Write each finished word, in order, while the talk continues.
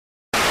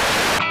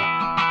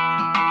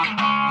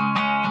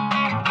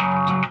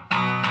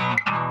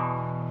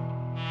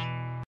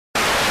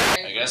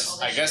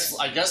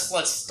guess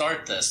let's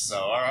start this. So,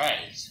 all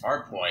right,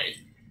 Farpoint.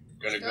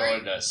 Gonna go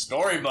into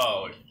story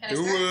mode.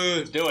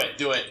 Do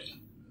it.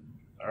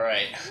 All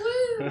right.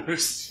 Woo!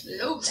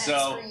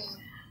 So,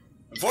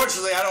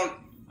 unfortunately, I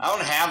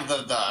don't have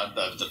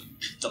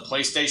the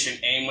PlayStation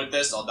aim with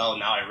this. Although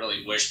now I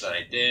really wish that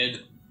I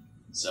did.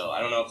 So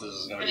I don't know if this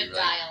is gonna be really,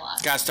 die a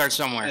lot. Gotta start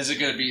somewhere. Is it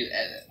gonna be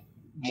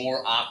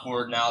more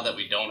awkward now that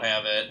we don't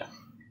have it?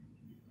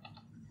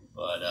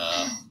 But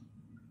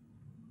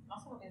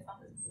Also, it's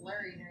not this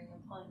blurry during the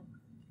play.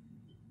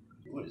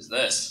 what is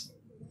this?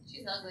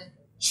 She's ugly.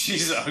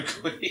 She's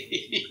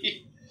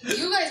ugly.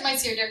 You guys might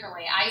see her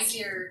differently. I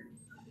see her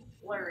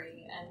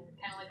blurry and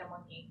kind of like a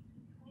monkey.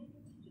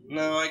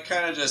 No, I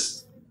kind of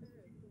just...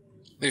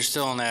 They're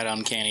still in that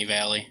uncanny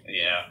valley.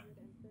 Yeah.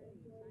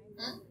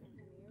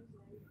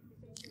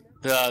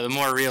 The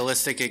more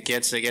realistic it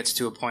gets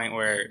to a point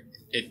where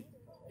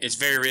it's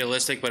very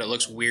realistic, but it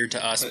looks weird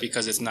to us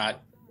because it's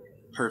not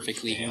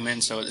perfectly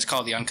human. So it's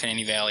called the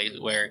uncanny valley,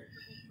 where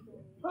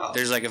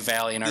there's like a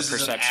valley in our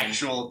perception. This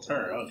is an actual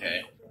term,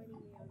 okay.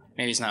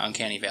 Maybe it's not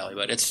uncanny valley,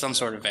 but it's some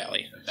sort of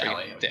valley.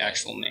 Valley, the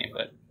actual name,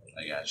 but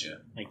I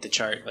gotcha. Like the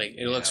chart, like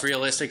it looks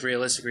realistic,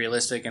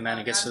 and then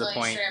it gets to the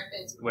point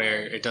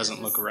where it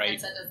doesn't look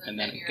right, and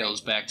then it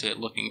goes back to it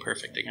looking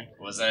perfect again.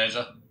 What was that,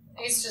 Angela?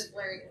 It's just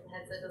blurry because the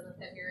headset doesn't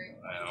fit me right.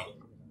 I know.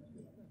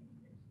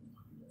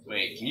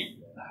 Wait, can you...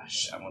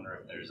 Gosh, I wonder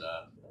if there's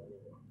a...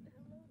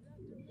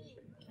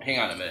 Hang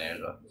on a minute,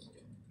 Angela.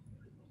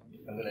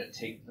 I'm gonna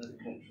take the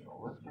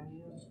controller from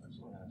you.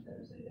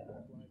 There's a...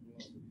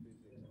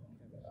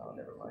 Oh,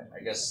 never mind.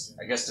 I guess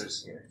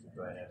there's... Here,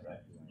 go ahead,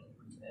 right.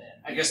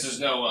 I guess there's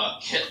no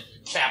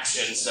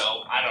caption,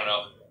 so I don't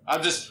know.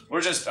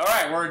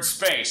 Alright, we're in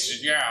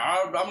space. Yeah,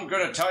 I'm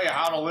gonna tell you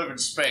how to live in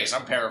space.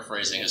 I'm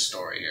paraphrasing his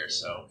story here,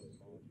 so...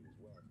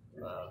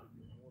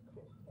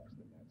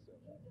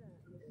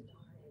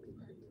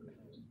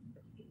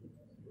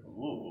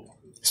 Ooh.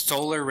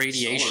 Solar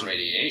radiation. Solar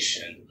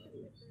radiation.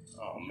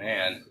 Oh,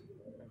 man.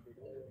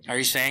 Are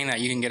you saying that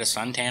you can get a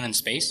suntan in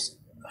space?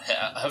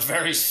 A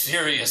very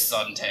serious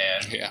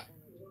suntan. Yeah.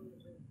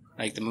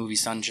 Like the movie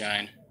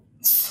Sunshine.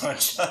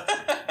 Sunshine.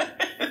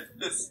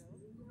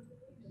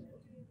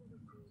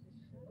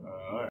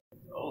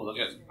 Oh, look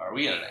at... Are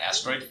we in an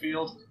asteroid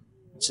field?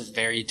 It's a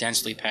very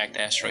densely packed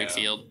asteroid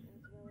field.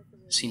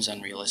 Seems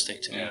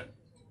unrealistic to me. Yeah.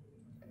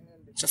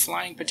 It's a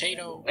flying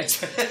potato.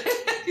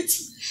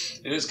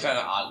 It is kind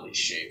of oddly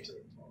shaped. Is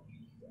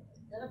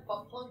that a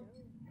butt plug?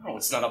 No,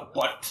 it's not a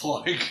butt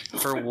plug.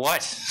 For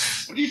what?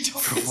 What are you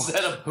talking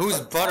about? Whose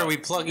butt are we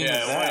plugging with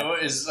that?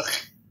 What is...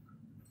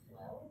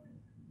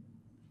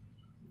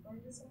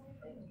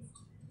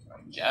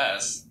 I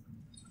guess.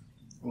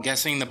 I'm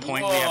guessing the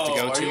point we have to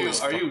go to is...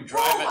 Are you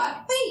driving? Whoa,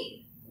 my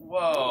feet!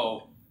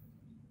 Whoa.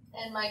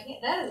 And my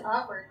hand. That is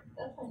awkward.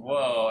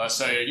 Whoa,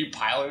 so are you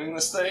piloting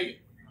this thing?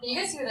 Can you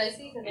guys see what I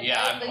see?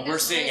 Yeah, we're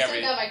seeing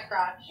everything. Out my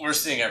crotch. We're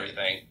seeing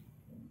everything.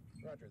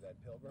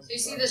 So you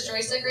see this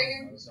joystick right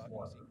here?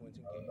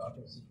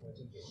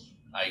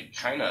 I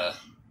kind of...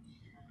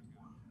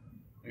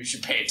 You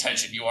should pay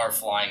attention. You are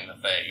flying the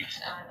thing.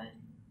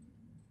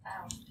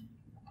 Ow.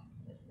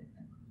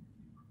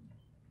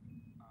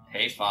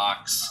 Hey,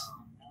 Fox.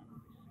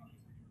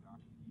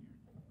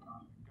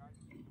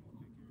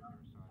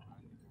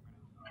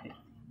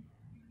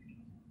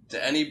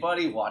 To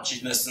anybody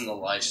watching this in the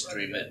live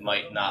stream, it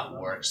might not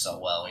work so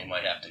well. We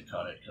might have to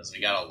cut it because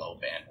we got a low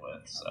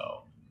bandwidth,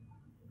 so...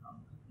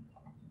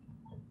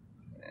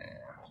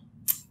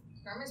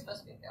 Where am I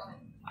supposed to be going?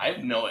 I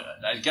have no...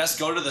 I guess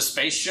go to the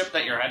spaceship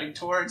that you're heading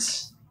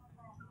towards?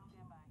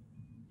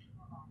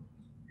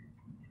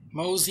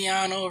 Mosey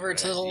on over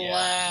to the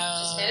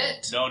left. Just hit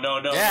it?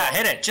 No. Yeah,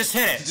 hit it. Just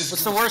hit it.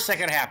 What's the worst that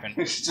could happen?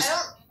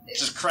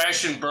 just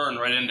crash and burn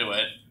right into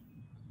it.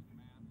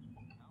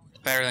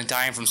 Better than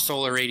dying from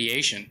solar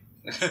radiation.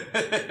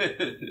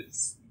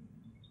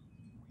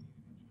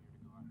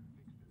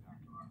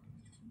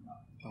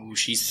 Oh,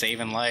 she's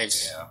saving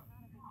lives. Yeah.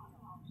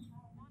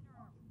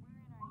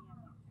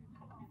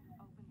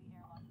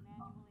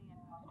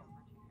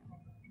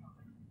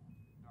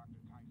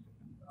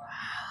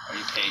 Are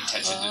you paying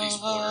attention to these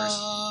borders?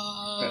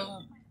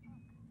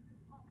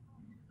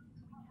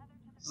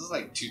 This is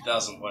like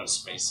 2001: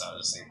 Space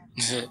Odyssey.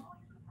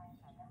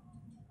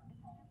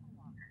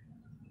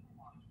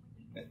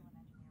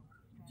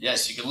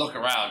 Yes, you can look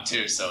around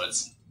too, so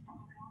it's...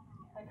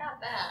 I got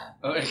that.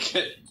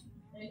 Okay.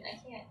 I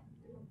can't.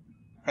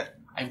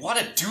 I want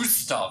to do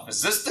stuff.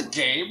 Is this the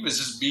game? Is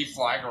this me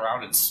flying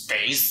around in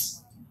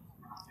space?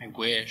 I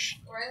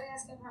wish. Why are they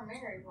asking if I'm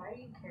married? Why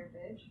do you care,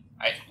 bitch?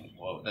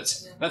 Whoa,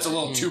 that's a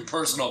little too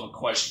personal of a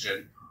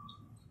question.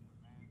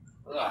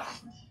 Ugh.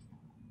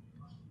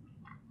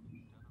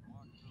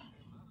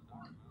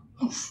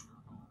 Oof.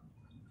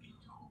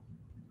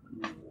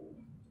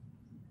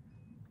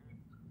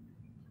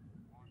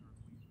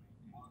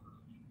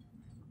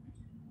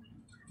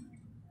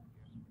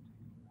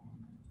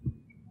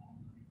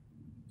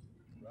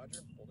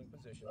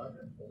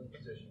 Roger, holding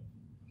position.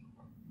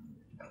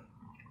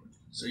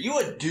 So are you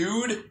a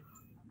dude?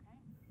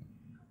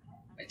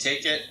 I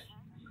take it.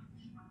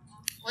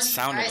 Wouldn't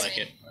Sounded surprise like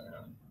me. it.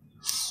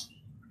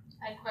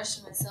 I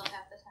question myself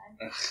half the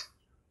time.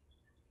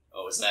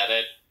 Oh, is that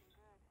it?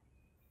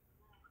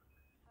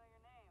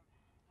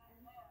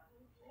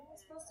 What am I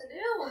supposed to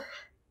do?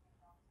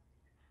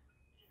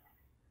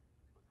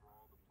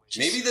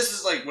 Maybe this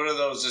is like one of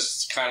those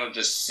just kind of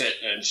just sit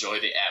and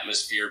enjoy the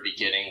atmosphere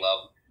beginning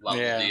level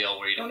deal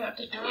where you don't have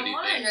to do I don't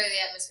want to anything. enjoy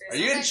the atmosphere. Are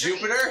you in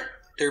Jupiter?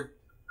 They're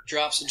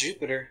drops of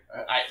Jupiter.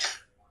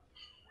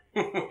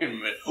 Wait a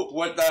minute.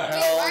 What the Wait,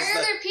 hell why is are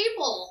that? there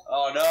people?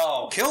 Oh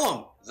no. Kill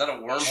them. Is that a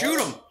wormhole? Shoot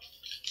them.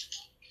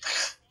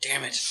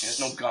 Damn it. There's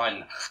no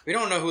gun. We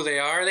don't know who they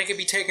are. They could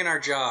be taking our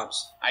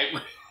jobs.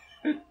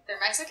 They're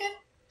Mexican?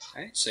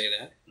 I didn't say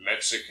that.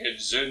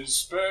 Mexicans in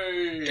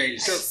They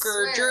space. took our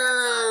swear I'm not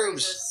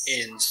jobs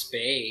racist. in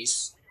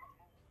space.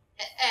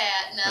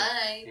 At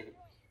night.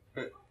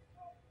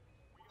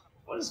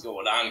 What is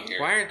going on here?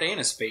 Why aren't they in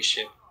a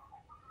spaceship?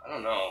 I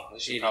don't know. They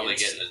should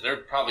Idiots. they're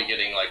probably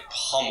getting like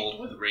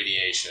pummeled with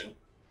radiation.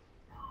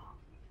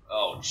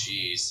 Oh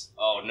jeez.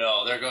 Oh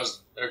no, there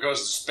goes the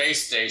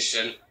space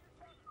station.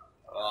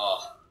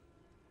 Oh.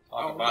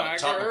 Talk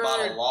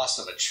about a loss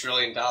of $1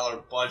 trillion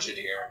budget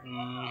here.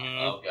 Mm-hmm.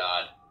 Oh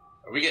god.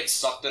 Are we getting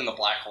sucked in the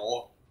black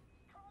hole?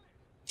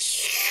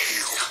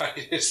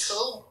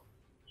 Cool.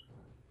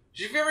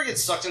 If you ever get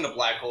sucked in the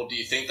black hole, do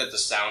you think that the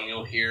sound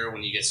you'll hear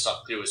when you get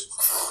sucked through is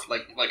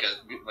like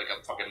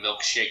a fucking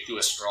milkshake through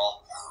a straw?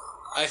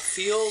 I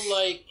feel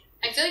like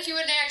I feel like you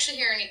wouldn't actually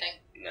hear anything.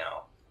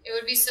 No. It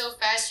would be so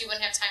fast you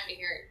wouldn't have time to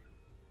hear it.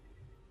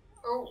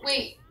 Or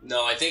wait,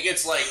 No, I think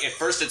it's like at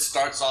first it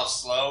starts off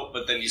slow,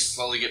 but then you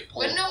slowly get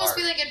pulled wouldn't it almost apart.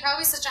 be like it'd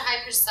probably be such a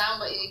high pitched sound,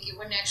 but you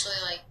wouldn't actually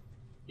like.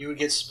 you would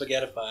get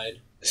spaghettified.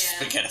 Yeah.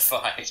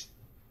 Spaghettified.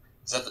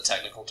 Is that the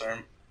technical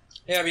term?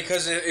 Yeah,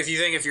 because if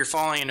you're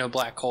falling into a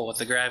black hole with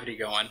the gravity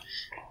going,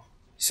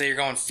 say you're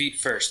going feet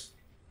first,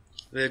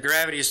 the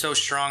gravity is so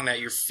strong that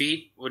your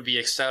feet would be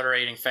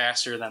accelerating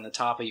faster than the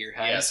top of your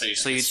head. Yeah,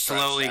 so you'd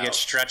slowly get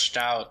stretched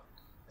out.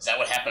 Is that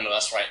what happened to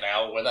us right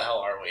now? Where the hell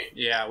are we?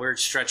 Yeah, we're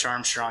Stretch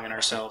Armstronging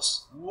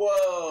ourselves. Whoa!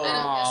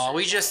 Oh,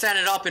 we just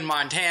ended up in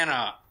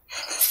Montana.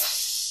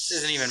 This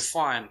isn't even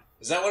fun.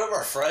 Is that one of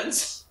our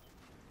friends?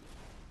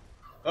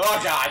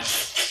 Oh god!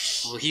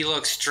 Well, he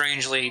looks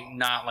strangely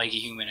not like a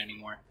human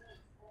anymore.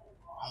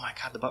 Oh my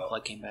god, the butt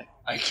plug came back.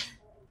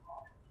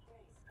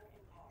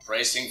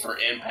 Bracing for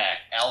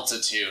impact.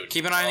 Altitude.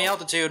 Keep an eye on the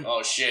altitude.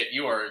 Oh shit,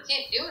 you are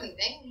Can't do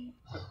anything.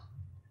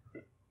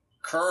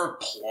 curb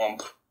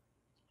plump.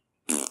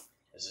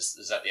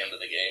 Is that the end of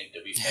the game?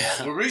 Did we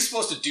fail? Were we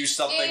supposed to do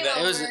something Game that...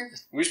 It was over.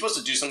 Were we supposed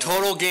to do something...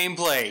 total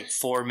gameplay,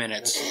 4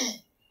 minutes.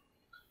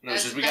 No,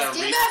 it's just we Best gotta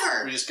game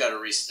ever! we just gotta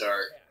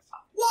restart.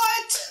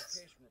 What?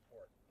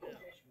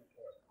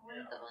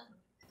 Where's the button?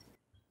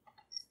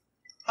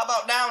 How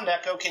about now,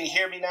 Neko? Can you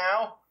hear me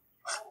now?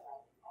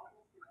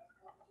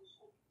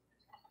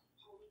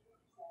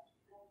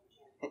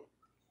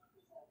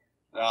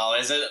 Oh,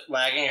 is it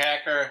lagging,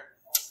 hacker?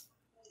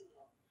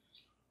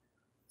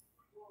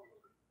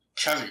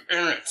 Kevin,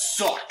 internet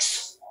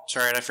sucks. It's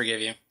alright, I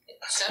forgive you.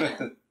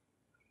 Shut up.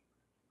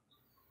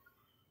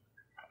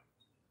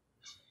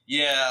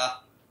 Yeah.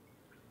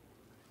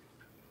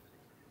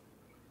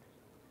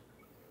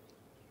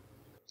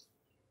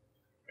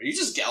 Are you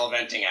just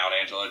gallivanting out,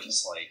 Angela?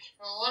 Just like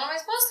Well, what am I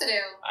supposed to do?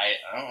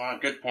 I don't know.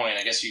 Good point.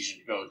 I guess you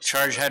should go.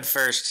 Charge head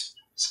first.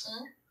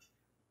 Hmm?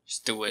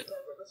 Just do it.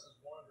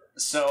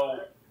 So,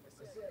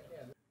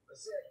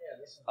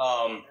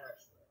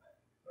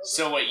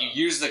 so what? You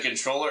use the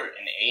controller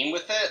and aim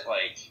with it,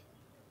 like?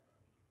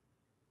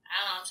 I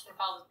don't know, I'm just gonna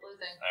follow this blue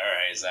thing. All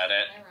right, is that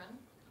it? Can I run?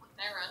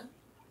 Can I run?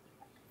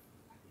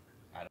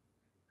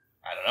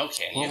 I don't know.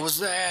 Can you? What was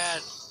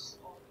that?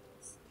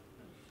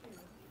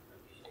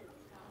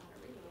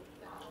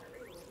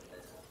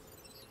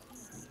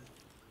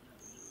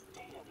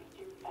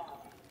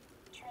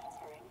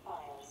 Transferring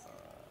files.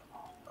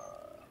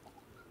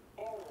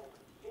 Error.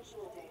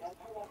 Visual data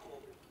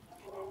corrupted.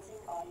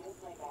 Commencing audio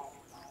playback.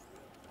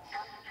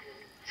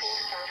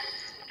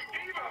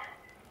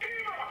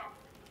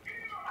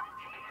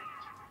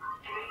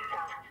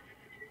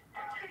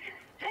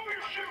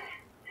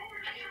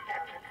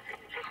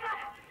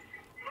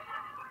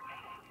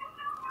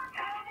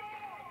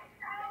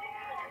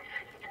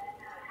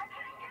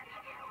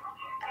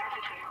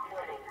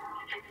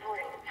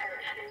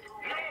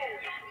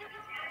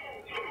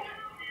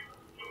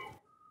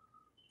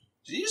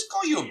 Did he just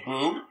call you a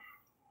boob?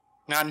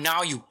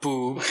 Now you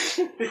boob.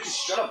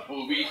 Shut up,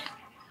 booby.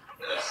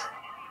 Oh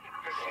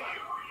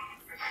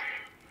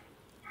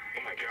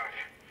my god.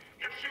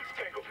 Your shit's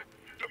tangled.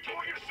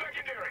 Deploy your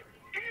secondary.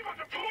 Eva,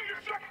 deploy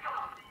your secondary.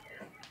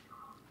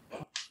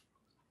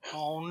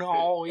 Oh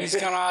no, he's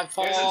gonna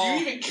fall. Angela, do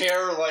you even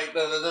care? Like,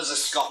 there's a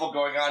scuffle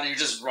going on, and you're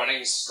just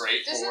running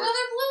straight There's forward.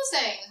 another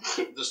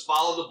blue thing. Just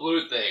follow the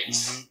blue things.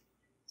 Mhm.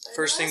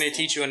 First thing they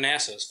teach you in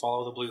NASA is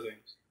follow the blue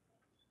things.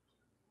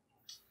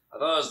 I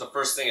thought it was the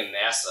first thing in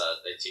NASA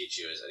they teach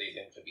you is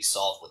anything can be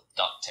solved with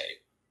duct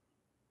tape.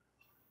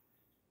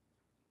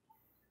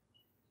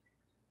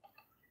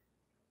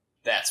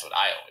 That's what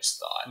I always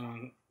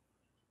thought.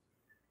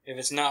 If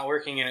it's not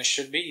working and it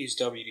should be, use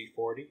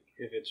WD-40.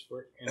 If it's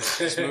working and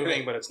it's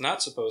moving but it's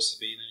not supposed to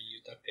be, then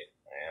use duct tape.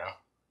 Yeah.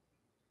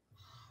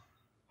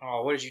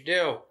 Oh, what did you do?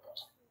 Well,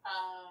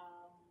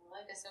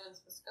 I guess I wasn't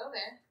supposed to go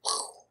there.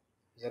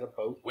 Is that a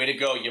boat? Way to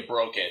go, you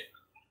broke it.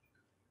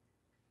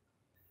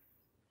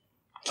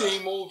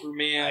 Game over,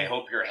 man. I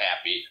hope you're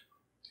happy.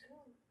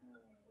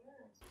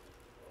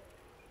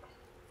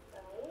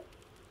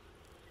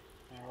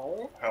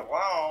 Oh,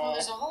 Hello?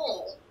 There's a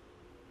hole.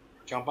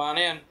 jump on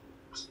in.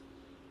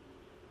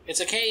 It's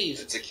a cave.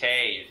 It's a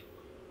cave.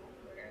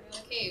 We're in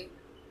a cave.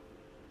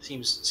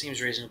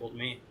 Seems reasonable to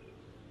me.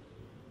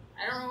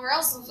 I don't know where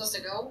else I'm supposed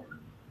to go.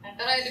 I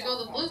thought I had to go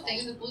to the blue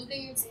thing. The blue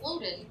thing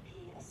exploded.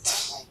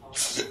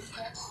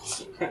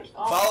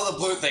 Follow the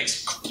blue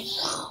things.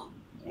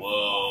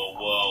 Whoa,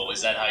 whoa.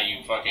 Is that how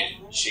you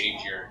fucking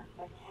change your...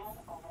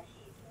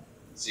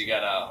 So you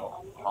got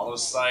a hollow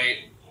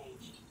sight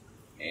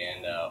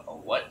and a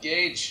what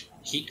gauge?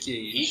 Heat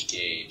gauge. Heat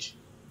gauge.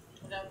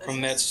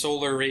 From that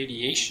solar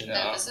radiation. Is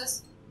that what this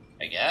is?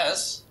 I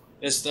guess.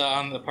 It's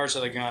on the parts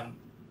of the gun.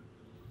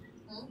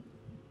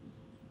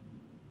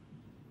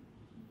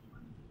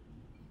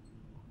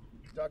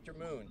 Dr.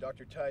 Moon,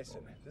 Dr.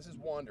 Tyson, this is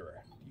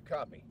Wanderer. Do you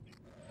copy?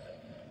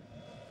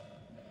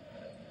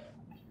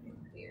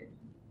 Weird.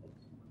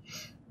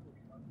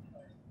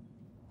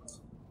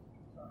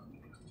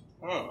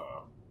 Huh.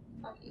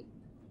 Fuck you.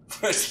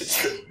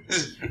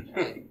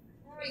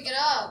 Hurry, get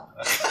up.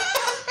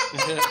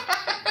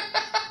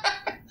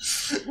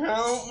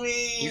 Help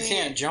me. You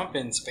can't jump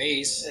in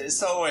space.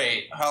 So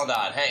wait, hold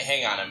on.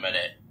 Hang on a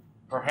minute.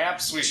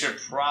 Perhaps we should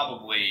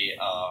probably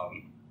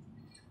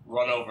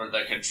run over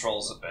the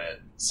controls a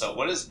bit. So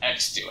what does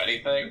X do?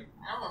 Anything?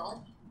 I don't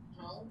know.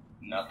 No.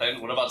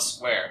 Nothing? What about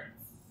square?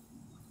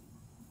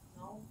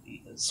 No.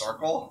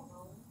 Circle?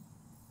 No.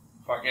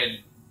 Fucking...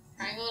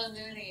 Triangle doesn't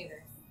do anything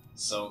either.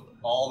 So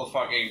all the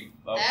fucking...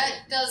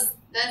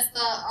 That's the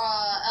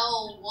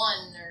L1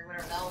 or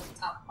whatever, the L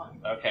top one.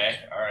 Okay,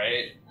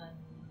 alright. And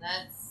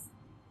that's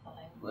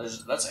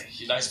nothing. That's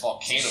a nice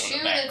volcano in the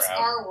Shoot, background. it's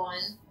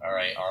R1.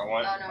 Alright,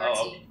 R1? Oh, no,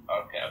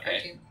 RT.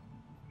 Okay.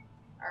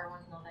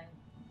 R1, nothing.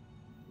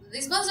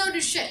 These buttons don't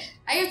do shit.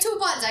 I have two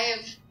buttons. I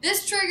have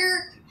this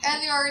trigger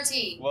and the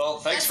RT. Well,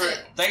 thanks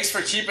That's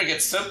for keeping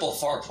it simple,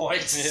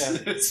 Farpoint.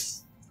 Yeah.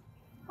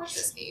 Fuck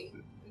this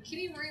game. You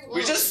can't even reload.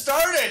 We just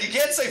started! You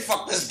can't say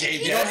fuck this game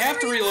You yet! don't have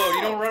to reload.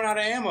 You don't run out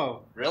of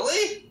ammo.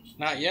 Really?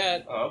 Not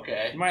yet. Oh,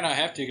 okay. You might not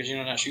have to because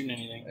you're not shooting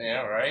anything.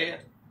 Yeah,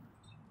 right?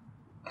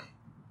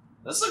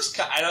 This looks...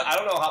 I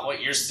don't know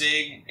what you're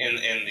seeing in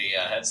the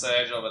headset,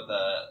 Angela, but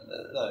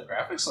the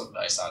graphics look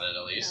nice on it,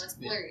 at least. No, it's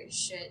blurry as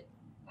shit.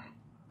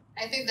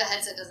 I think the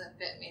headset doesn't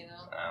fit me,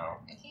 though. Oh.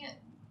 I can't.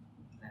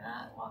 Can I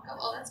not walk up?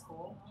 Oh, that's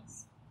cool.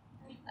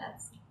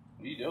 That's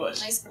What are you doing?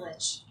 nice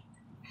glitch.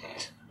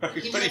 What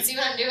You do can't see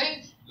what I'm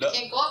doing? No. You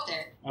can't go up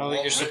there. I don't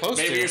think you're supposed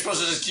Maybe to. you're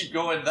supposed to just keep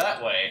going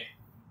that way.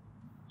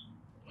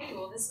 Okay,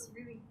 well, this is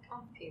really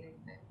complicated.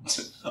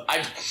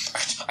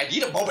 I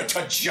need a moment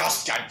to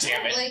adjust,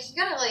 goddammit. Like, you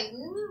gotta, like...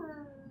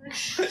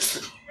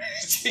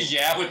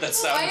 Yeah, with that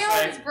sound My arm's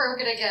effect.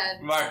 broken again.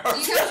 My arm.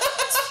 You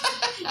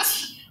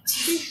guys-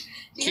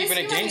 Do you guys Keeping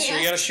see it my gangster,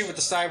 hand? you gotta shoot with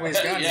the sideways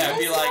gun. Yeah, Do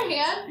be you see like, my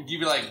hand? you'd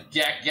be like,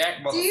 yak, yak,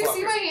 motherfucker. Do you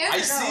see my hand? I or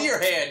no? see your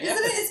hand, yeah.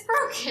 Isn't it? It's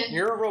broken.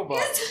 You're a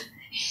robot.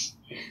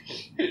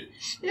 Yeah,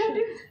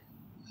 dude.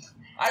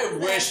 I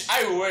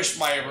wish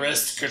my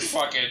wrist could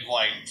fucking,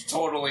 like,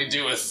 totally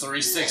do a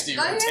 360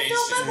 My hands rotation.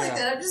 don't bend like Yeah.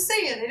 that. I'm just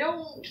saying. They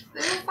don't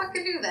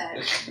fucking do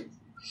that.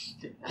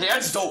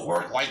 Hands don't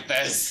work like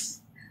this.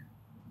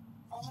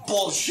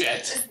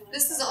 Bullshit.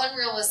 This is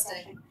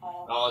unrealistic.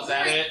 Oh, is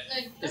that it?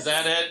 Like, Is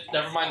that it?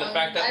 Never mind the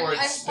fact that we're in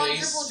I'm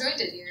space. quadruple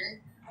jointed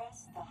here.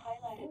 Press the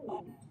highlighted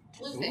button.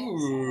 Blue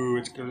things. Ooh,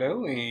 it's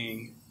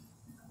glowing.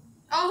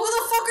 Oh, who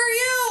the fuck are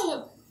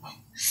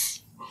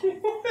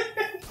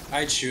you?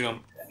 I'd shoot him.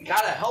 You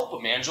gotta help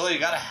him, Angela. You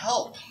gotta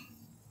help.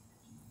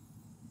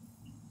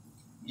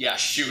 Yeah,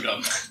 shoot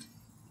him.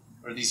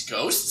 Are these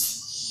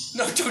ghosts?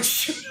 No, don't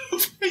shoot him.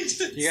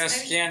 You gotta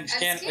scan.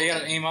 I'm You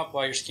gotta aim up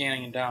while you're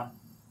scanning and down.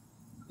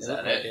 Is Look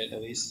that like it?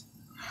 at least.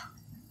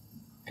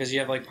 Because you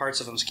have like parts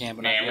of them scanned,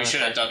 but not Man, the we other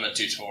should have parts. done the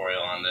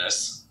tutorial on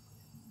this.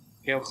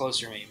 Go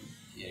closer, maybe,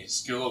 Yeah,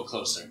 just go a little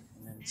closer.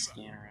 and then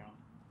scan around.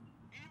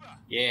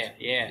 Yeah,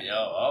 yeah. Yo,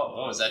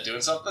 oh, is that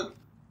doing something?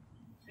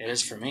 It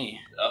is for me.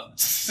 Oh.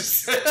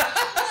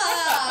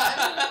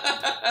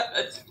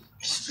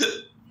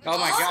 Oh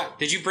my god!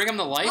 Did you bring him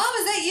to life? Mom,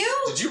 is that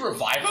you? Did you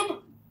revive him?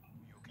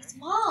 It's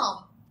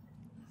Mom.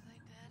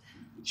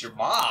 It's your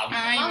mom.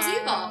 Mom's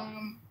Eva.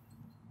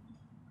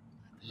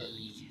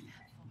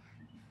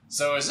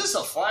 So is this a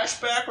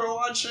flashback we're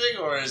watching,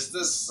 or is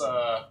this,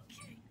 Yeah,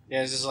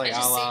 it's just like I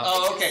just a la.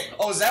 Oh, okay.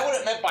 Oh, is that what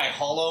it meant by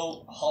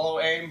hollow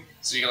aim?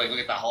 So you can, like, look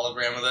at the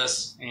hologram of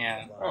this?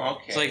 Yeah. Oh,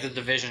 okay. It's like the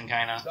Division,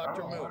 kind of.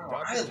 Dr. Moon, Dr.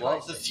 I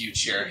love the Tyson.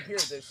 future. You hear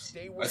this,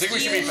 stay with I think we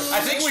me.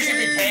 should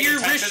be paying Your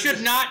attention. wrist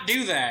should not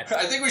do that.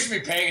 I think we should be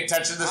paying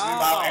attention to this. Oh.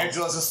 Meanwhile,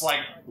 Angela's just like,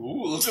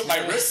 ooh, look what my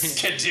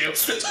wrists can do.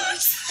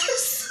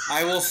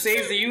 I will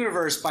save the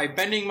universe by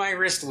bending my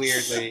wrist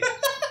weirdly.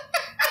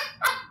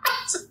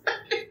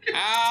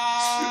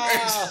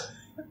 Ah!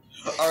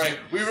 All right,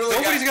 we really.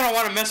 Nobody's gonna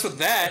want to mess with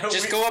that.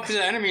 Just go up to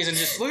the enemies and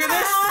just look at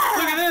this.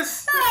 Look at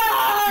this.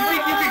 You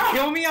think you can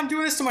kill me? I'm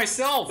doing this to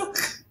myself.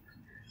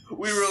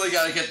 We really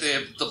gotta get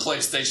the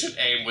PlayStation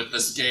aim with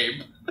this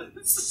game.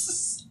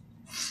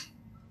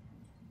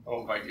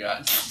 Oh my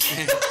god.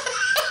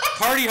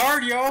 Party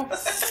hard, yo.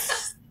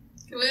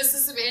 Can we listen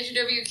to some Andrew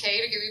WK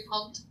to get me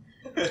pumped?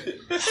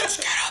 Let's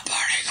get a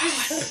party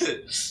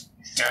going.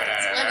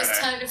 When it's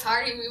time to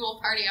party, we will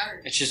party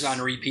hard. It's just on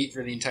repeat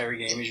for the entire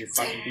game as you're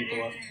fucking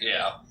people up.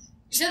 Yeah.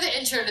 You should have the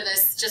intro to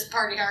this, just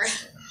party hard.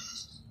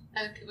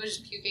 And people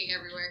just puking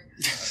everywhere.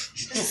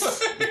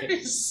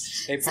 They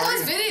So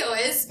this video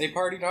is. They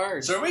partied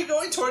hard. So are we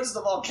going towards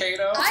the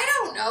volcano? I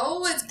don't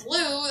know. It's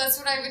blue. That's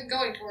what I've been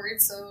going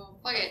towards. So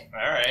fuck it.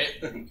 All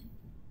right.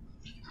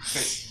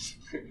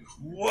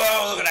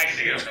 Whoa! Look what I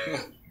can do.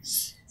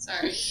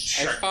 Sorry.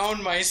 I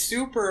found my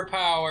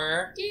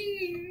superpower.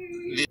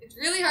 It's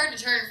really hard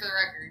to turn for the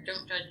record.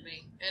 Don't judge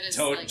me. It is.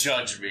 Don't like,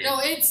 judge me. No,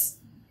 it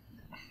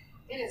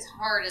is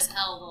hard as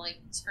hell to like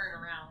turn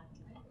around.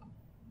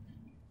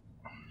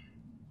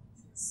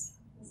 This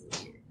is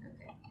weird.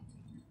 Okay.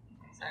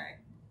 Sorry.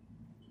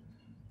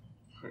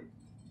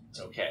 It's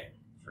okay.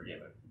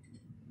 Forgive it.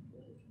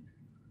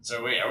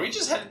 So wait, are we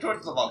just heading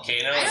towards the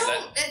volcano? I Is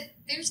don't. that...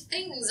 There's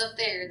things up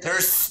there.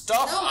 There's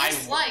stuff no,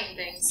 there's flying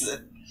things.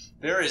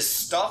 There is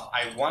stuff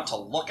I want to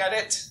look at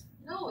it.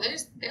 No,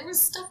 there was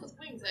stuff with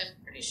wings. I'm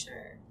pretty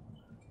sure.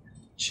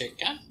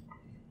 Chicken?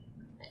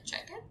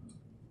 Chicken?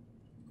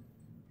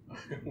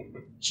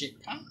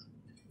 Chicken?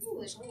 Ooh,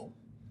 there's one.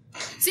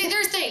 See,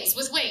 there's things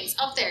with wings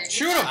up there.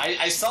 Shoot them!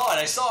 I saw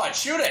it.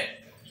 Shoot it.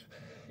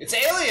 It's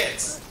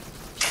aliens.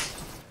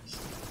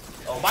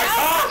 Oh my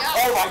god!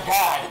 Oh my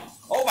god!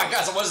 Oh my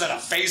god! So what is that? A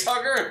face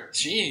hugger?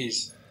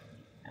 Jeez.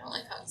 I don't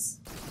like hugs.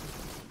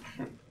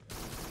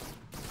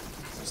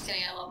 Just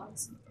kidding. I love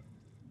hugs.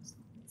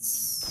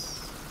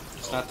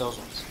 It's not those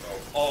ones.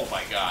 Oh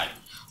my god!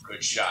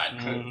 Good shot.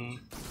 Mm-hmm.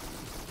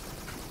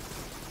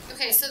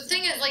 Okay, so the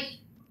thing is, like,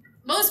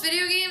 most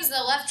video games,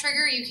 the left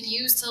trigger you can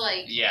use to,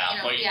 like, Yeah, you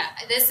know, but- yeah.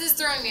 This is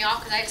throwing me off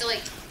because I have to,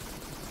 like,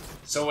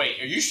 So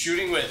wait, are you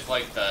shooting with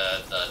like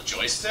the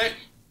joystick?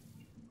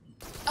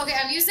 okay,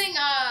 I'm using,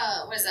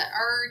 what is that,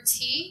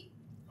 RT?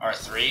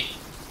 R3?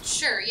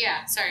 Sure,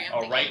 yeah, sorry. I'm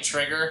thinking. Right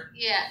trigger?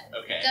 Yeah.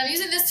 Okay. I'm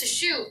using this to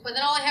shoot, but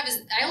then all I have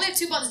is, I only have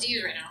 2 buttons to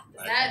use right now.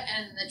 Okay. That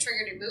and the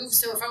trigger to move,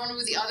 so if I want to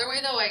move the other way,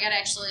 though, I gotta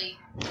actually,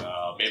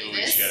 Maybe we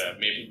This? should have.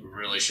 Maybe we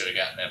really should have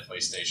gotten that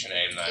PlayStation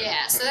aim then.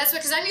 yeah, so that's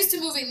because I'm used to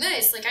moving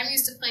this, like, I'm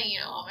used to playing, you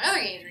know, all my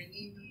other games where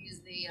you use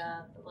the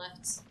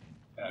left.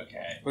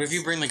 Okay. What if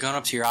you bring the gun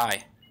up to your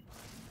eye?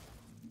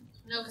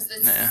 No, because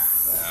this. Yeah.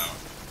 Well,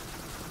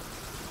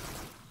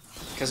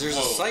 Because there's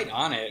Whoa. a sight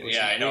on it. which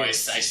yeah, is I know. I weird.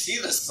 see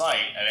the sight,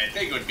 and I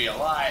think it would be a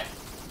lot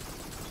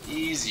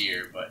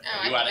easier. But Oh,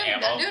 are you out of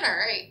ammo? I'm doing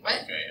alright.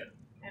 What? Okay.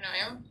 I know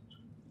ammo.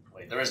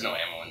 Wait, there is no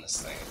ammo in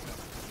this thing.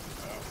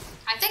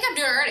 I think I'm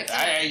doing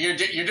alright.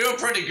 You're doing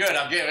pretty good.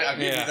 I'll give Yeah.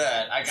 you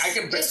that. I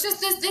can. It's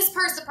just this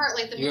part's the part,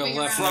 like, the You moving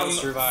left around. no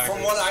survivors.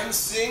 From what I'm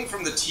seeing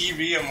from the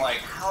TV, I'm like,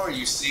 how are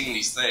you seeing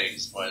these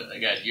things? But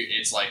again,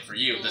 it's like for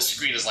you, the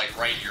screen is like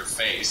right in your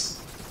face.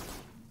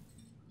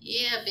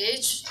 Yeah,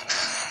 bitch.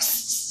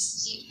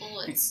 Eat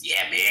bullets.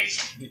 Yeah,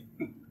 bitch.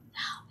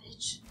 Now,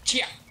 bitch.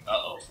 Yeah.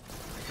 Uh-oh.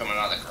 They're coming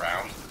out of the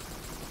ground.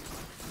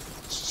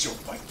 Oh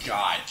my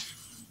god.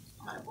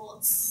 My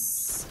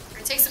bullets.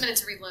 It takes a minute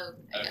to reload,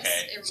 I guess. Okay.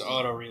 It It's really-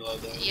 auto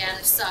reload though. Yeah,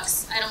 it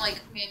sucks. I don't like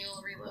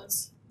manual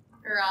reloads.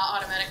 Or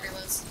automatic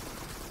reloads.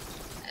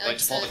 I Like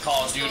to pull the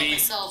Call of reload Duty?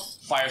 myself.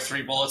 Fire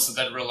 3 bullets and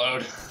then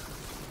reload.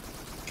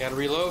 Gotta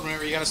reload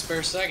whenever you got a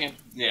spare second.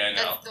 Yeah, I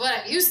know. That's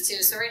what I'm used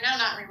to, so right now I'm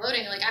not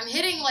reloading. Like, I'm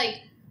hitting,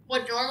 like,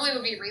 what normally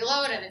would be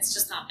reload, and it's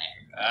just not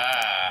there.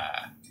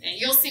 Ah. And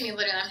you'll see me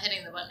literally, I'm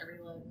hitting the button to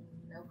reload.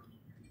 Nope.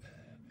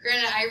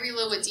 Granted, I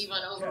reload with Diva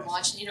on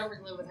Overwatch, and you don't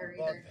reload with her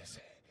either.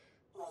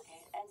 Locate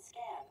and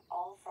scan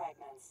all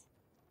fragments.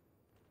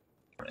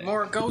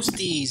 More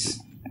ghosties.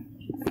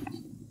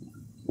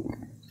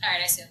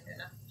 Alright, I see what I'm doing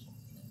now.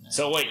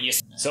 So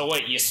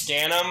wait, you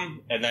scan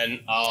them, and then Yeah,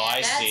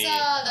 that's, I see.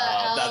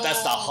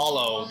 That's the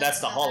hollow. That's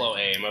the hollow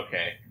aim.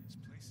 Okay.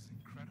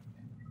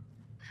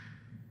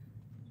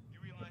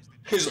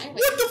 Cause what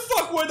the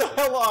fuck? Where the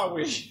hell are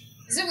we?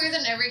 Is it weird that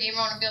in every game I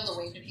want to be able to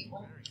wave to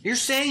people? You're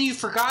saying you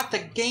forgot the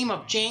game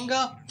of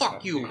Jenga?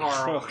 Fuck you,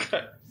 Carl.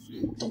 Okay.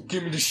 Don't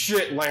give me the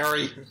shit,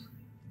 Larry.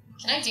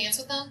 Can I dance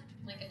with them?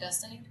 Like in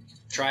Destiny?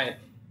 Try it.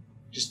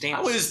 Just dance.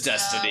 How is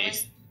Destiny?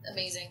 It's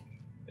amazing.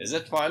 Is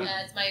it fun?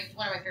 It's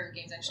one of my favorite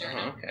games actually right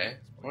now. Okay.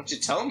 Why don't you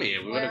tell me?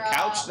 We would have We're,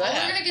 couched Well, we're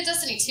that. gonna get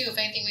Destiny 2 if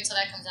anything. Wait till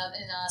that comes out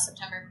in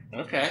September.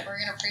 Okay. We're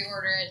gonna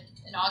pre-order it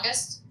in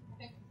August.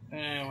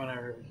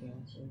 Whatever.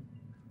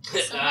 So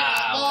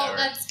Whatever.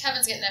 that's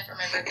Kevin's getting that for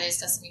my birthday. Is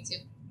Destiny 2.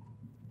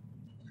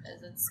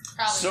 'Cause it's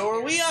probably. So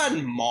are we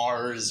on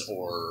Mars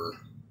or?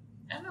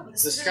 I don't know. But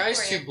this The is sky's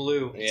really too great.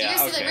 blue. Do you guys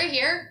see like right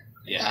here?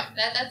 Yeah.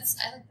 That's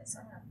I like that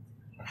song.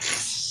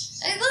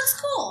 It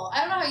looks cool.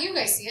 I don't know how you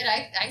guys see it.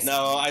 I see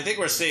No, it. I think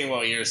we're seeing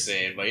what you're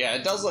seeing, but yeah,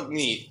 it does look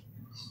neat.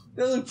 It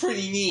does look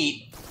pretty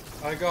neat.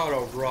 I got a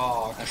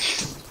rock.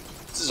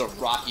 This is a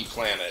rocky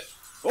planet.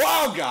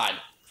 Oh God!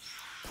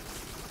 I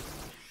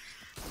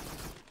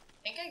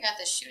think I got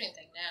this shooting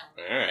thing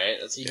now. All right,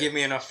 that's You good. give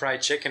me enough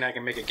fried chicken, I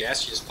can make a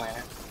gaseous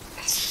planet.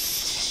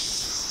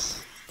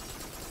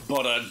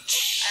 But I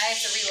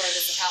have to reload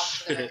this out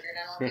for the record.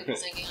 I don't want people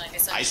thinking like I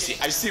saw I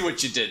see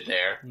what you did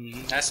there.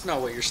 I smell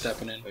what you're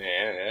stepping in.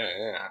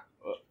 Yeah.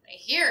 I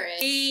hear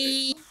it.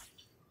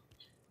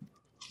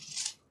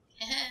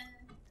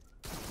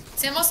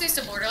 See, I'm also used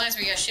to Borderlands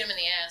where you gotta shoot him in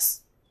the ass.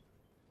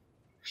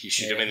 You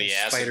shoot him in the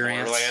ass in Spider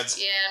ants. Borderlands.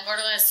 Yeah, in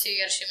Borderlands 2 you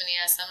gotta shoot him in the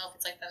ass. I don't know if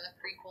it's like that in the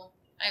prequel.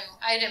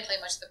 I didn't play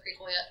much of the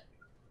prequel yet.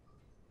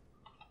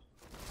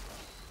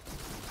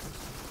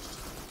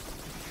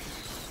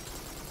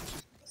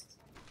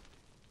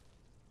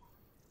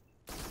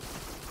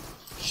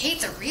 I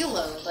hate the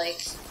reload, like,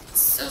 it's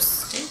so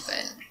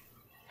stupid.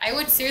 I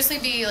would seriously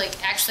be, like,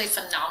 actually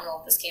phenomenal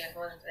if this game if it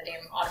wasn't for the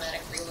damn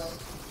automatic reload.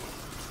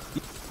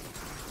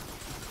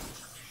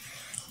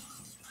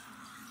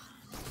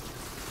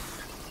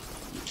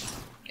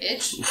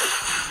 Bitch.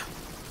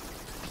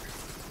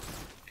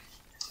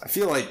 I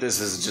feel like this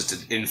is just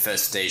an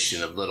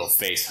infestation of little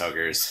face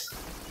huggers.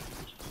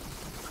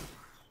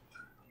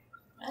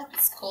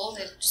 That's cool,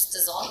 they just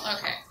dissolve?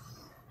 Okay.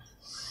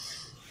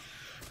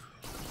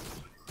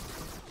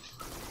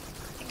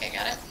 I think I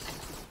got it.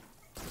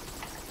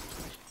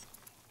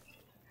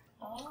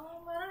 I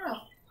don't know.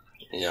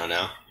 You don't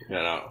know? You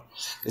don't know.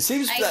 It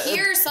seems I that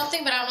hear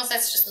something, but I don't know if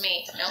that's just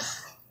me. Nope.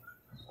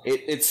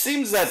 it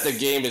seems that the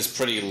game is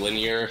pretty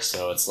linear,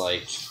 so it's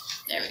like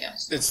There we go.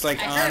 It's like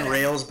I heard on it.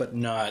 rails, but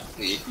not.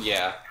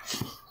 yeah.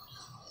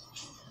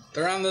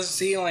 They're on the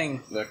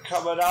ceiling. They're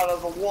coming out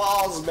of the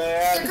walls,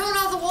 They're man. coming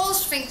out of the wall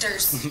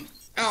sphincters.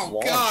 Oh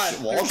Wall-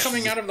 God! wall- They're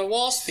coming out of the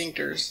wall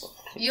sphincters.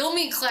 You'll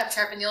meet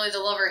Claptrap and you'll either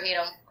love or hate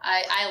him.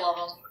 I love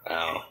him.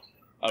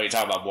 Oh, you're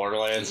talking about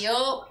Borderlands?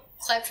 Yup.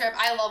 Claptrap,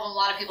 I love him. A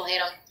lot of people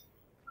hate him.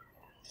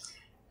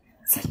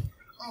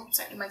 Oh,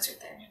 sorry, the mic's right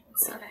there.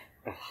 It's okay.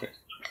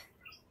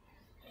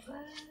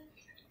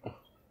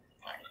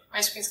 My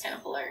screen's kind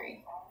of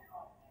blurry.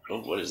 Oh,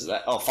 what is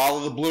that? Oh,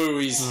 follow the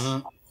blues.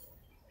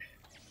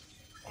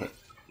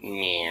 Meow,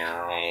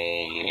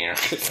 meow.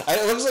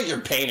 It looks like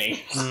you're painting.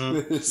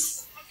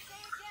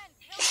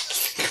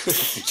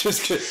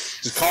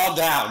 just calm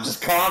down. Just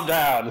calm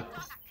down.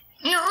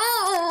 Can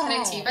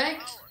I teabag?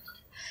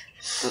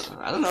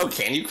 I don't know.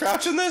 Can you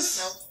crouch in this?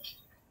 Nope.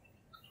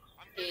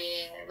 Yeah,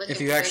 look If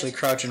at you me. actually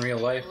crouch in real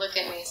life, Look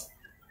at me.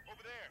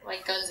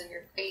 Like guns in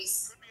your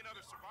face.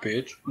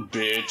 bitch.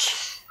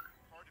 Bitch.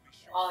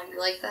 Oh, you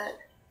like that?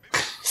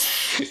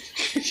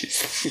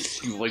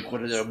 You like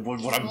what I'm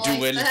Like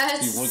doing? that?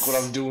 You like what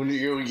I'm doing to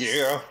you?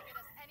 Yeah.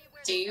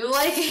 Do you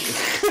like it?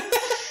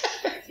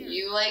 Do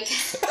you like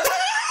it?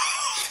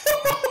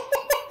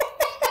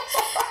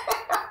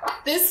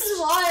 This is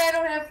why I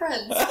don't have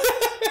friends.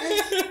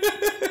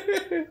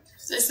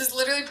 This is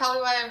literally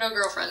probably why I have no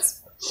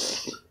girlfriends.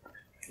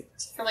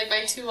 For like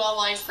my 2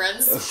 online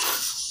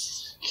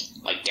friends.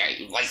 Like that?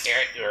 You like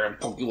that? Or I'm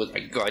poking with my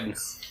gun.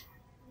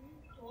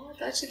 Well, I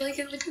thought you like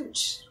it in the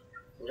cooch.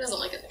 Who doesn't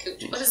like it in the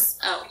cooch? What is...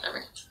 Oh, never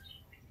mind.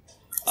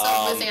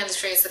 So the thing on the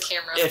screen is the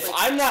camera. If like,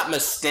 I'm not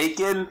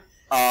mistaken,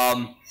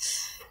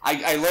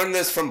 I learned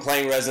this from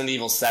playing Resident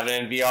Evil 7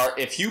 in VR.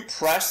 If you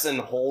press and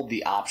hold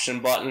the option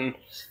button,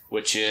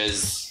 which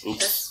is...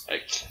 Oops.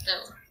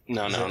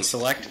 no. No.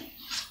 Select.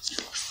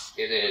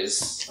 It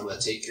is... I'm going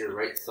to take your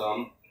right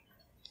thumb.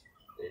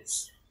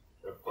 It's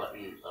the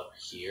button up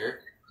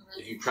here.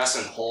 If you press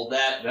and hold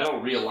that, that'll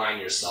realign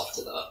yourself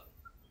to the...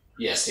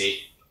 Yeah,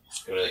 see?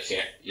 Go to the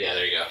camera. Yeah,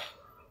 there you go.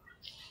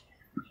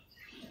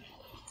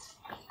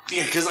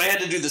 Yeah, because I had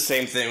to do the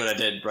same thing when I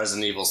did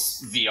Resident Evil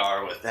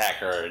VR with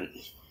Hacker. And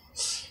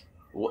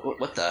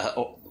what the hell?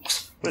 Oh,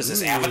 what is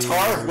this,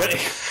 Avatar? What?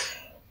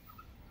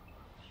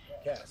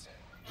 Cass,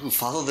 Ooh,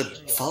 follow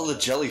the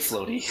jelly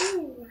floaty.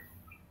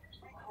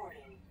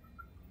 Recording.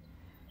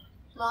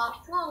 La,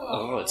 la,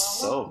 la, Oh, it's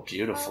la, so la,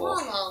 beautiful. la,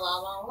 la, la,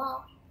 la,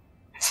 la.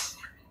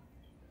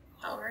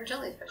 Oh, we're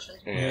jellyfishing.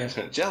 Yeah,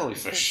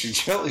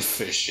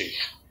 jellyfishy.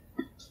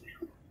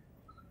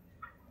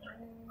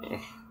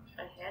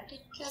 I had to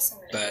guess.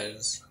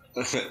 Buzz.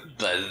 Buzz.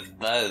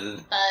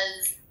 Buzz.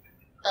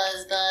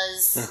 Buzz,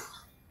 buzz.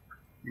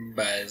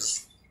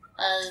 Buzz.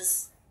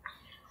 Buzz.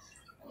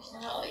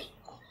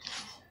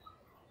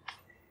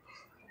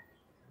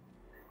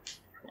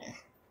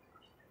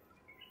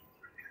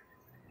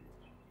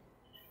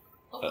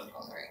 Oh, I'm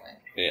going the right way.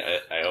 Yeah,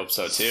 I hope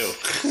so too.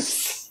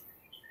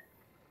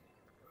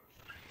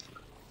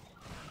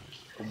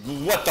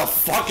 What the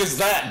fuck is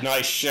that?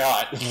 Nice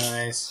shot.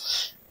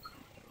 Nice.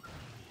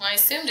 Well, I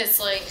assumed it's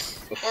like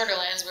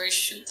Borderlands where you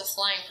shoot the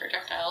flying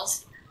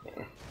projectiles.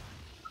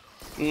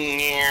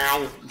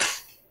 Meow.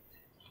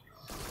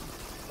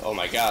 Oh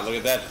my god, look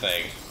at that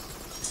thing.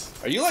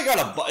 Are you like on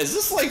a is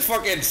this like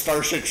fucking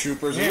Starship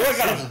Troopers? Are you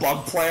like on a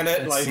bug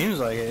planet? It Like, seems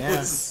like it,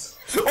 yeah.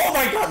 Oh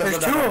my god, There's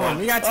 2 of them.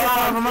 You gotta take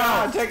one of them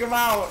out. Take them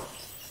out.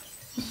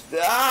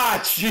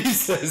 Ah,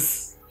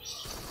 Jesus.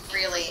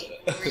 Really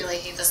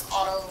hate this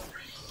auto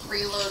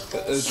reload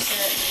bullshit.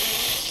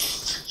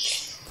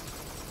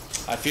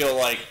 I feel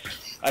like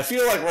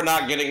we're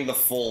not getting the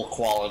full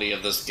quality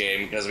of this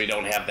game because we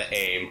don't have the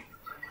aim.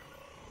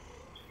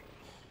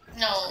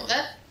 No,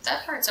 that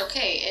part's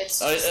okay. It's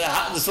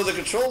so the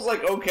control's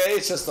like okay,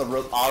 it's just the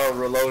auto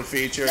reload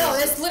feature. no,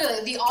 it's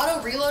literally the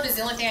auto reload is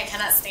the only thing I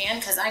cannot stand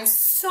because I'm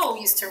so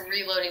used to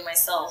reloading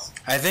myself.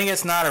 I think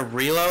it's not a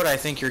reload. I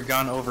think your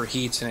gun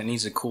overheats and it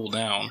needs to cool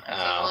down.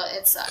 Well,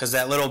 it sucks. Because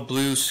that little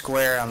blue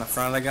square on the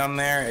front of the gun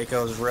there, it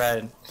goes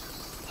red.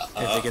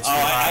 If it gets too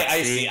hot,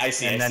 I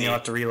see. And then you'll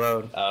have to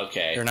reload.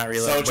 Okay. You're not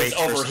reloading. So it just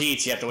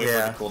overheats. You have to wait for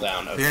it to cool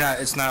down. Okay. You're not.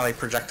 It's not like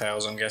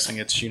projectiles. I'm guessing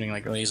it's shooting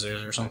like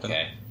lasers or something.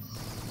 Okay.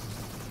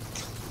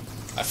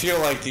 I feel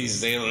like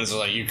these aliens are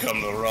like, you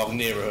come to the wrong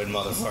neighborhood,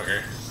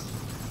 motherfucker.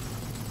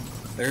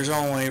 There's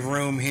only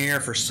room here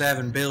for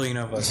 7 billion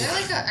of us. Is there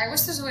like I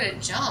wish there was a way to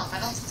jump. I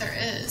don't think there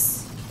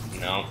is.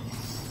 No.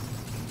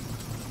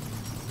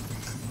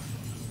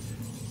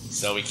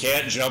 So we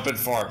can't jump at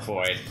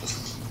Farpoint.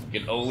 We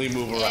can only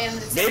move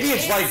around. Maybe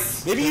it's like,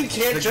 maybe you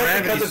can't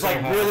jump because it's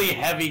like really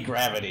heavy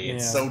gravity.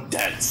 It's so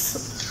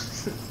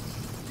dense.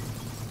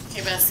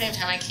 Okay, but at the same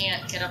time, I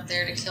can't get up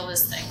there to kill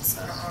this thing,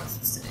 so I don't know what I'm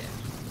supposed to do.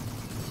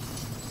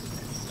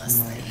 You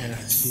might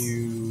have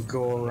to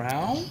go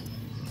around.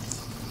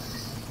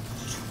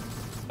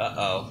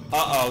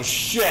 Uh-oh,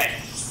 shit!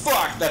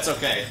 Fuck, that's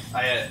okay.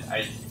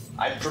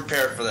 I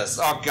prepared for this.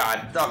 Oh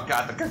god,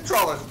 the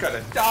controller's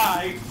gonna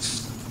die!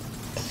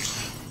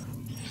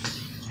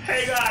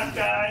 Hang on,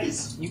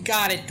 guys! You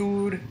got it,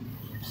 dude.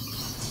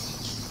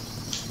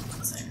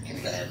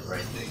 Maybe I have the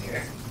right thing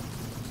here.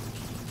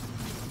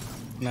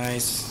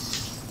 Nice.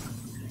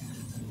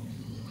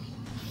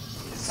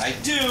 Yes, I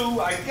do!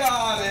 I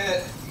got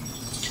it!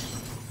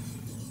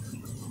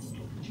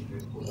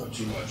 Not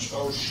too much.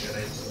 Oh shit, I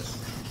did this.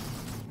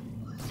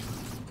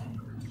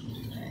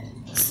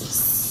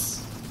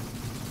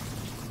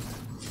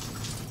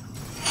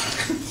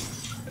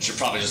 I should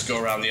probably just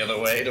go around the other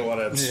way. Don't want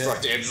to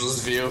obstruct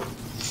Angela's view.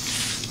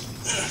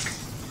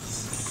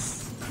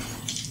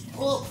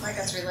 Well, my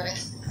gun's reloading.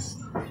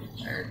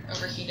 Or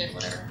overheated,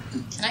 whatever.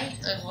 Can I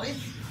avoid?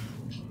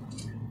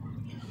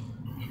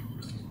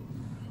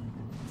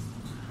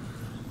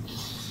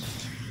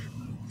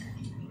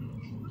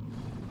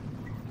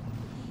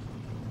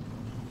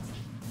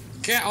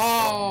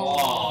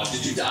 Oh,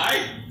 did you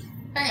die?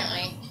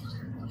 Apparently.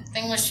 The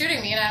thing was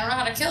shooting me and I don't know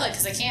how to kill it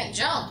because I can't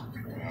jump.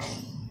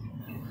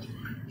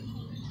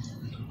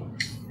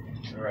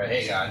 Alright,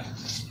 hey God.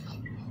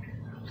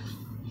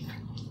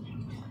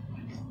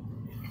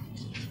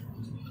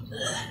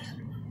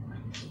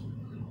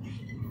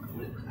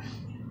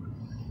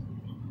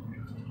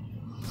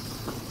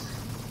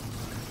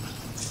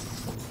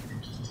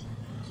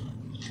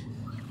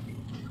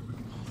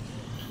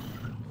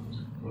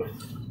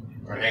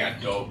 Alright, hang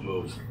on, don't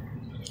move.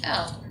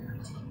 Oh.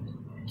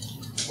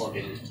 Plug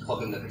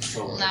in the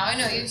controller. Now I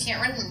know you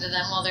can't run into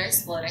them while they're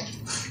exploding.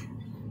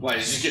 Why,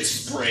 did you get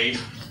sprayed?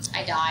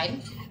 I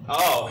died.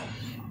 Oh.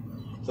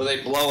 So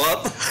they blow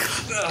up?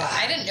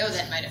 I didn't know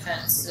that in my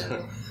defense,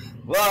 so...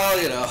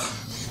 Well, you know,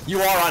 you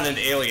are on an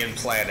alien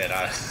planet.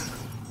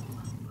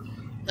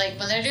 Like,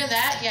 when they're doing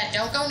that, yeah,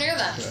 don't go near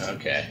them.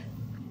 Okay.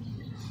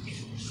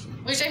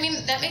 Which, I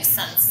mean, that makes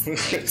sense.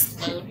 They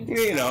explode.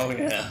 You know,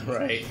 yeah,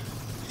 right.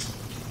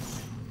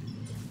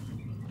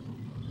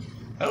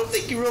 I don't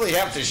think you really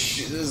have to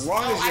shoot, as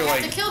long as I you're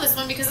have like... to kill this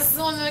one because this is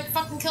the one that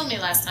fucking killed me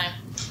last time.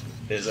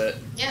 Is it?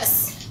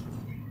 Yes.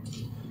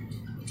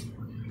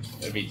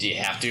 I mean, do you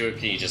have to, or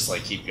can you just,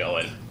 like, keep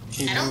going?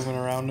 Keep moving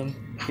around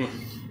him.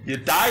 You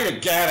died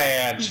again,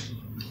 Ange!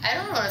 I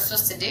don't know what I'm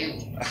supposed to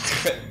do.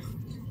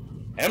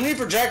 How many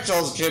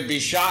projectiles can be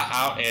shot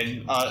out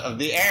in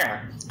the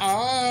air?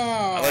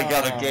 Oh. I like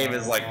how the game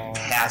is, like,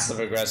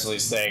 passive-aggressively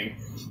saying,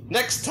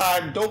 next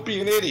time, don't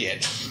be an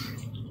idiot.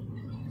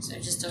 So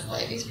just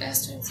avoid these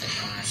bastards? I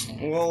don't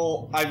understand.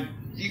 Well,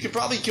 you could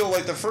probably kill,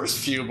 like, the first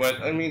few,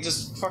 but, I mean,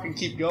 just fucking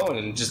keep going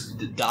and just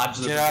dodge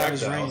the Get out of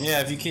his projectiles. ring.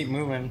 Yeah, if you keep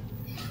moving.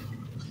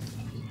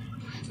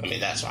 I mean,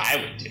 that's what I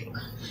would do.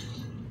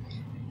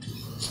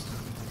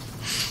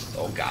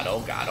 Oh god,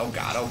 oh god, oh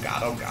god, oh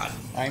god, oh god.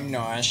 I'm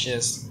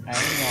nauseous. I'm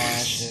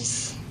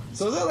nauseous.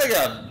 So is that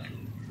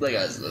like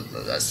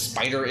a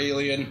spider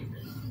alien?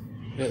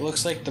 It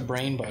looks like the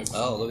brain bug.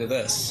 Oh, look at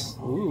this.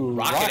 Ooh,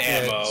 Rocket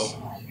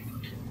ammo.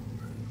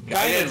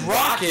 Guided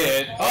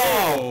rocket.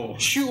 Oh,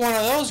 shoot one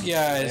of those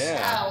guys.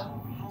 Yeah.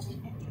 Ow.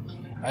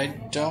 I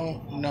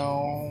don't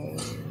know.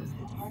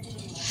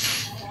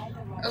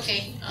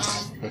 Okay,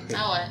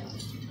 now what?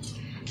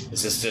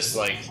 Is this just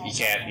like you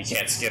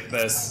can't skip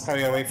this?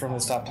 Probably gotta wait for him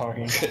to stop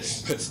talking.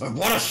 I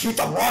wanna shoot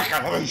the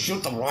rocket, let me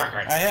shoot the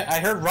rocket.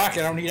 I heard rocket,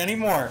 I don't need any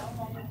more.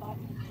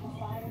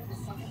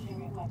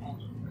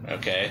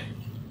 Okay.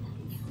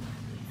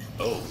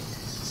 Oh.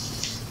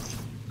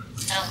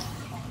 Ow.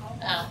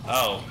 Ow.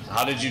 Oh,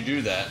 how did you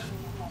do that?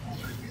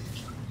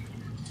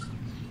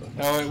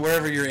 Oh,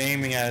 wherever you're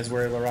aiming at is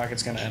where the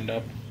rocket's gonna end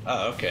up.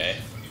 Oh, okay.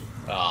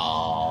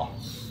 Oh.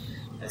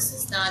 This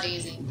is not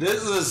easy.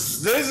 This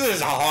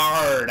is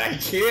hard. I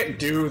can't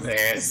do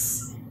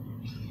this.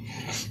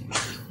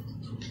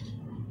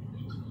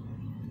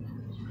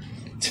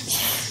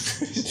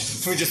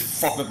 Let me just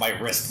fuck with my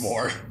wrist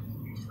more.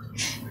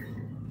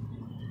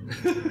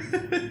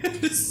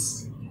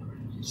 Just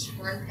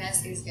run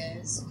past these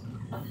guys.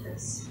 Fuck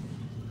this.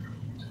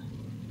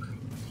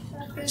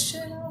 Fuck this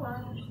shit all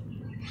out.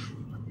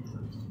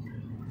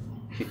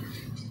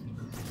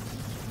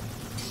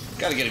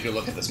 Gotta get a good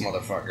look at this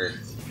motherfucker.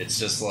 It's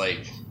just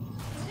like,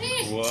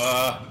 Eh.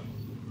 whoa.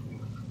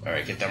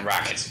 Alright, get them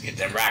rockets. Get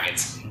them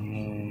rockets.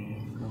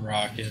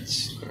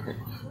 Rockets.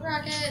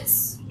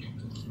 Rockets.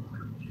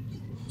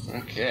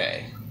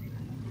 Okay.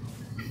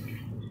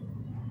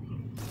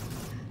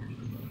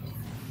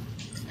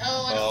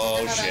 Oh, I don't Oh,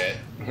 think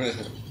I know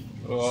shit.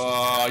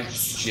 Oh,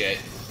 shit.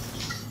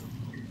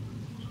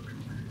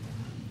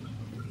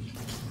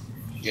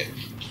 Get.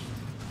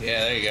 Yeah,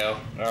 there you go.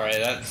 Alright,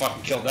 that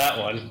fucking killed that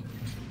one.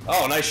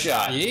 Oh, nice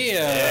shot.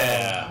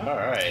 Yeah. Yeah,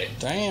 alright.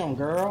 Damn,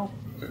 girl.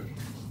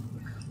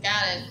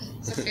 Got it.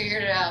 I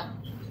figured it out.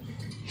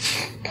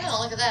 Oh,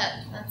 look at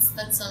that. That's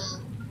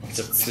some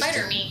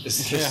spider meat.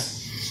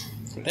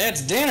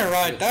 That's dinner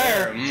right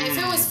there. If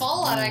it was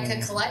Fallout, I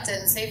could collect it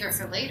and save it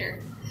for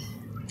later.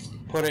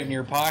 Put it in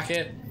your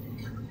pocket.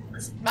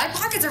 My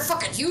pockets are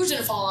fucking huge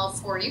in Fallout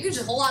 4. You can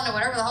just hold on to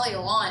whatever the hell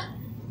you want.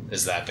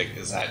 Is that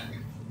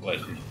what?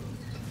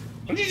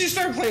 When did you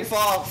start playing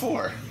Fallout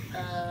 4?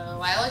 A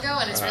while ago,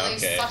 and it's really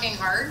Okay. fucking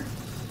hard.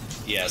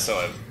 Yeah,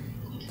 so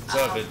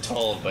I've been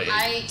told, but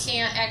I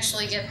can't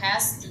actually get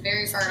past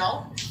very far at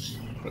all.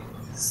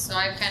 So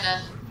I've kind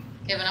of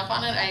given up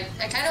on it. I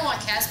kind of want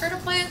Casper to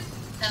play it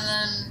and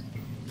then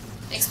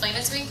explain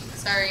it to me.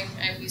 Sorry,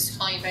 I'm used to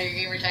calling you by your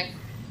gamer tag.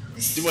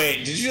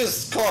 wait, did you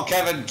just call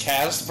Kevin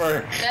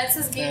Casper? That's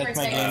his gamer That's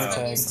my tag. gamer I'm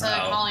tag. used to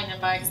calling him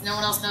by because no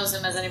one else knows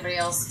him as anybody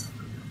else.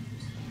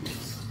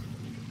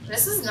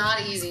 This is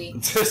not easy.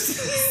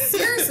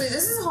 Seriously,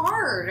 this is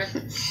hard.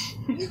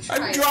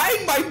 I'm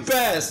trying my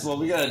best. Well,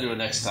 we gotta do it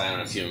next time in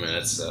a few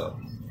minutes, so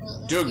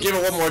give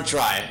it one more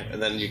try,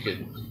 and then you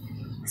could.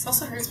 This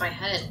also hurts my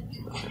head.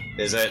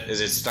 Is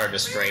it starting to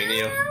strain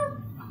you?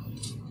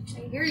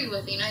 I hear you,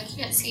 Athena. I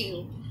can't see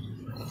you.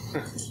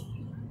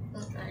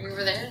 Are you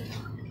over there?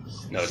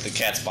 No, the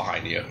cat's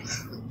behind you.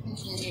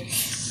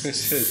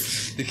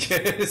 The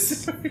cat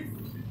is.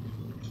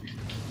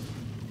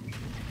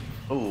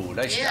 Ooh,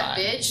 nice Yeah, shot.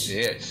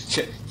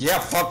 bitch. Yeah,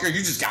 fucker, you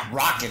just got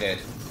rocketed.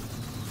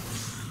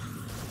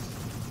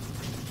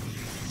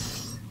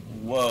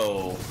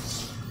 Whoa.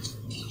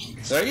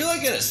 So are you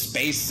like in a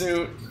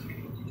spacesuit?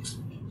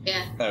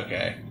 Yeah.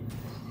 Okay.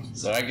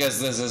 So I guess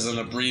this isn't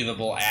a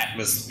breathable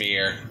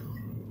atmosphere.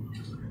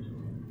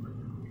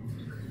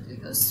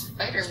 Dude, those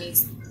spider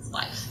meats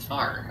fly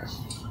far.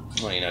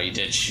 Well, you know, you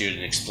did shoot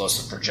an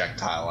explosive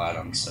projectile at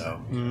him,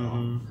 so.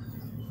 Mm-hmm.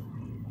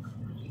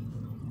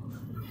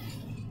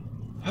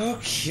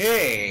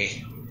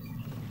 Okay.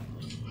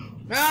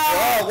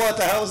 Oh, what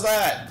the hell is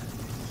that?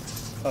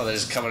 Oh, they're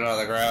just coming out of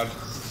the ground.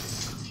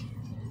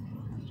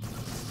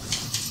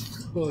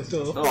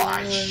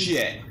 Oh,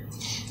 shit.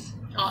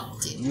 Oh,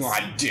 dude.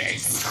 Oh, dang.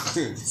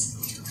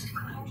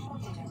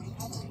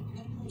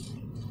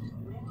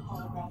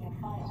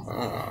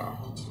 Oh.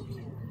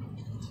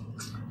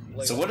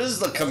 So what is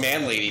the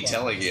command lady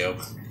telling you?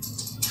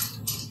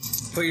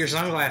 Put your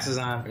sunglasses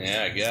on.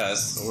 Yeah, I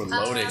guess. We're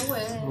loading.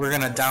 We're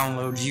gonna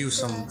download you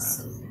some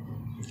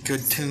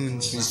good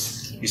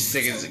tunes. You're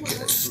singing.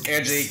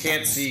 Angela, you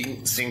can't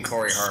sing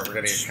Corey Hart. We're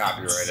gonna get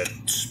copyrighted.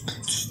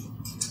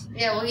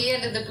 Yeah, well, he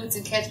added the boots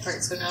and cats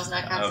part, so now it's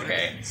not copyrighted.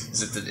 Okay.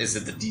 Is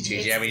it the DJ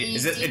It's Jammy? the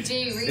Is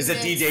it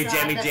DJ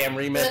Jammy Jam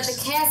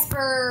remix? The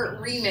Casper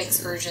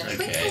remix version.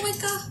 Okay.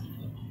 Wicca.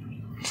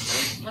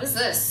 What is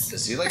this?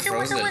 Is he like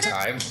frozen in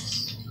time?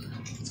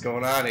 What's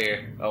going on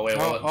here? Oh wait,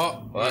 what?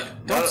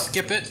 What? Don't No.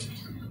 skip it.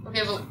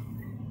 Okay, but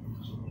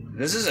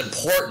This is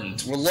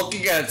important. We're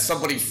looking at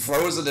somebody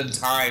frozen in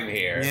time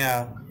here.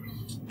 Yeah.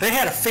 They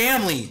had a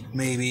family,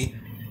 maybe.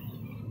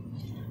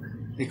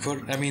 They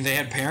could. I mean, they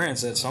had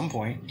parents at some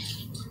point.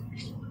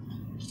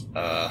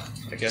 I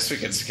guess we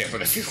can skip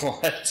it if you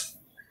want. that's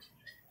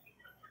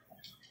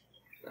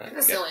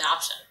the only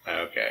option.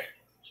 Okay.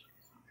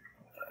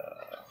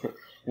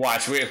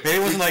 Watch, we. Maybe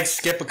it wasn't like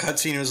skip a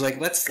cutscene. It was like,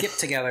 let's skip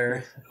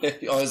together.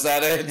 Oh, is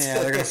that it? Yeah,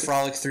 they're gonna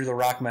frolic through the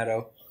rock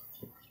meadow.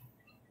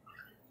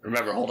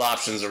 Remember, hold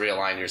options to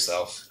realign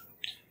yourself.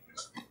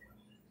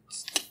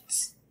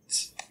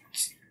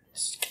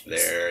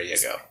 There you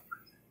go.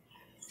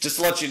 Just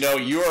to let you know,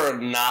 you are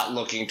not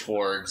looking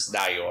towards.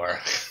 Now you are.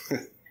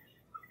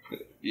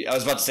 I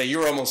was about to say, you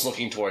were almost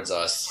looking towards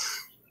us.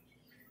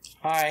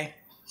 Hi.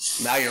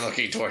 Now you're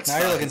looking towards Now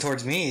us. you're looking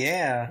towards me.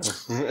 Yeah.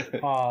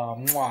 Aw,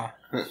 mwah.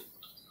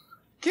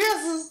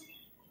 Kisses.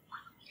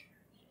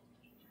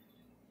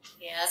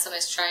 Yeah, that's a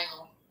nice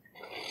triangle.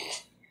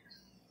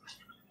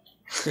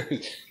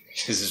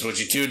 This is what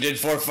you tuned in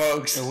for,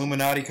 folks.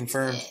 Illuminati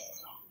confirmed.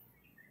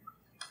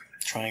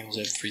 triangles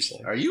have 3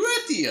 sides. Are you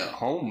at the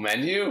home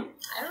menu?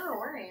 I don't know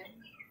where I am.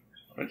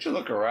 Why don't you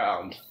look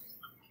around?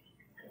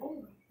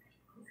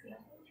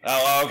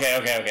 Oh, okay.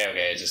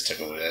 It just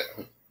took a bit.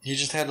 You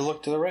just had to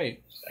look to the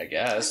right. I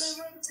guess.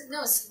 No, it's to the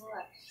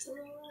left. It's to the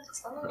left.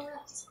 It's on the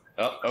left.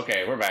 Oh,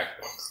 okay, we're back.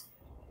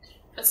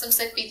 Put some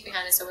sick beats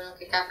behind it so we don't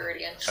get copyright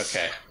again.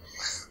 Okay.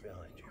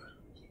 Behind you.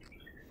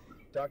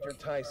 Dr.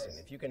 Tyson,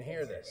 if you can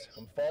hear this,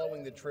 I'm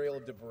following the trail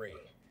of debris.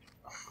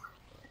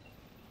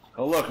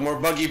 Oh, look, more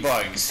buggy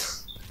bugs.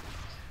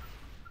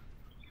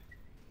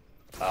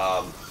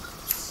 I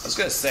was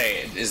gonna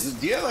say,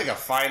 do you have like a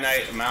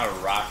finite amount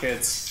of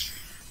rockets?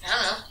 I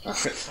don't know.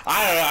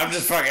 I don't know. I'm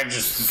just fucking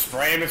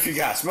spray them if you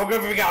got. Smoke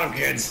them if you got them,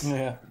 kids.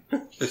 Yeah.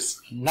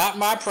 Not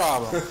my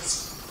problem.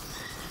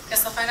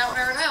 Guess I'll find out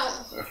when I run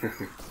out.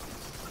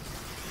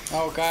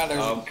 Oh god.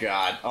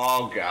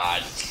 Oh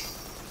god.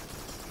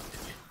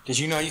 Did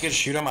you know you could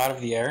shoot them out of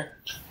the air?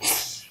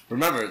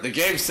 Remember, the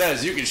game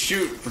says you can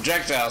shoot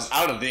projectiles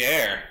out of the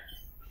air.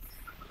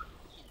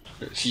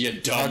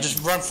 You dumb. Now just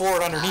run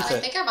forward underneath I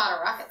it. think I'm out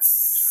of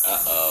rockets.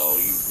 Uh-oh,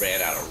 you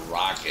ran out of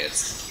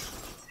rockets.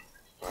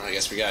 Well, I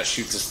guess we gotta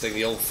shoot this thing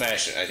the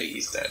old-fashioned. I think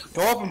he's dead.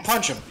 Go up and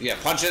punch him. Yeah,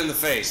 punch it in the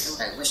face.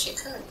 I wish you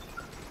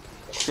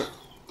could.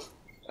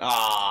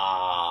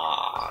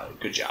 Ah,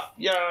 good job.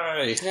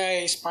 Yay!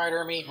 Yay,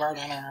 spider meat.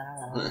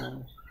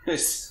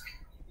 If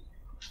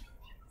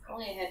If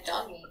only I had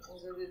dog meat,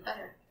 things would be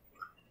better.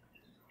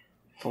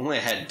 only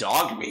I had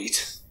dog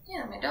meat.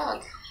 Yeah, my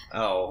dog.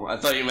 Oh, I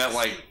thought you meant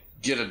like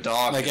get a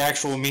dog, Like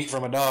actual meat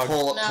from a dog.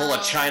 pull a No,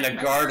 China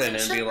that's garden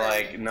and be sugar.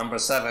 like, number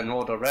 7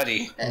 order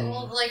ready. That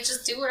will like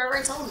just do whatever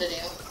I tell him to do.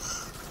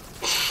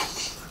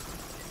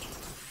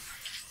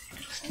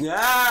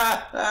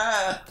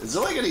 Is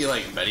there like any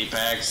like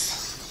Medipacks?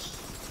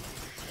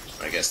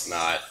 I guess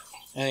not.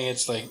 I think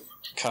it's like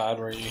COD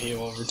where you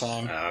heal over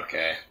time.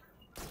 Okay.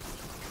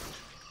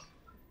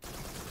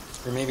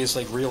 Or maybe it's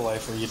like real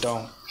life where you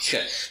don't.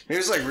 Yeah. Maybe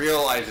it's like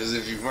real life is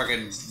if you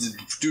fucking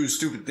do a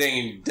stupid thing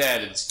and you're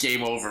dead, it's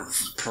game over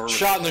permanently.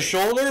 Shot in the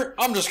shoulder?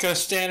 I'm just gonna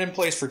stand in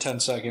place for 10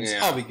 seconds.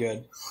 Yeah. I'll be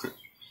good.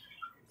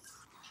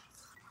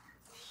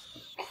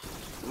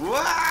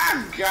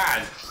 Ah,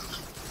 God.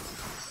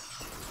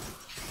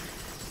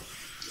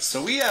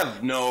 So we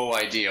have no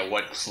idea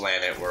what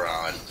planet we're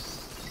on.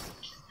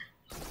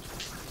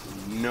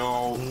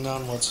 No.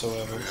 None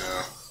whatsoever.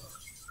 Yeah.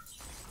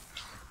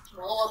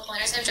 Well, what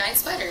planets have giant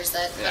spiders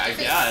that... Yeah, I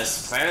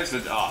guess. Planets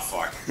would... Oh,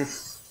 fuck.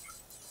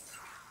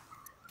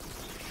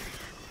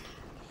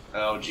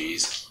 Oh,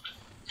 jeez.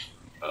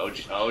 Oh,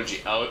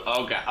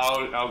 God.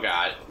 Oh,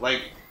 God.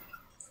 Like,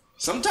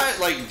 sometimes,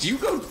 like, do you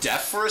go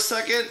deaf for a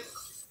second?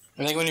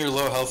 I think when you're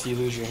low health, you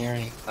lose your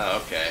hearing. Oh,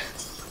 okay.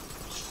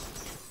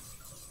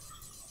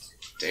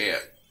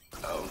 Damn.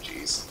 Oh,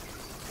 jeez.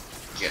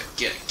 Get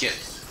it.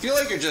 Feel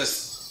like you're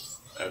just...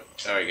 Oh,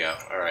 there we go.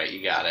 Alright,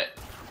 you got it.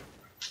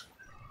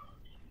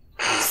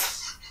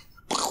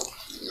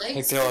 I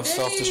think they all have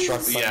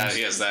self-destruct buttons. Yeah,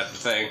 he has that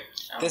thing.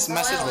 This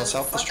message will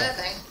self-destruct. Fuck that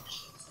thing.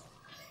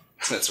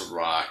 That's a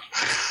rock.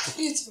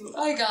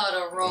 I got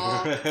a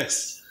rock.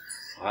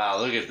 Wow,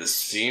 look at the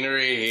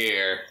scenery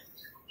here.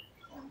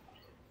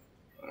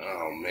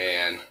 Oh,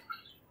 man.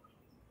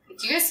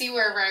 Do you guys see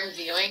wherever I'm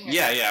viewing?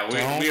 Yeah,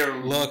 we are...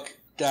 Look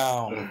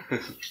down.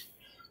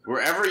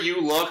 Wherever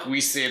you look,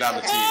 we see it on the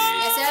Okay. TV.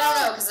 Yeah, see, I don't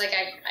know, because like,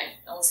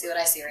 I only see what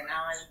I see right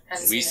now. I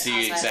haven't We seen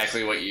it see outside.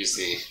 exactly what you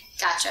see.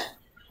 Gotcha.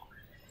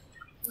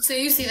 So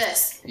you see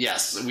this?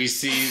 Yes, we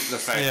see the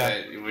fact Yeah.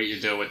 that what you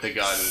do with the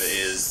gun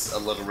is a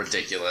little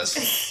ridiculous.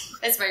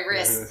 It's my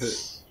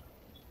wrist.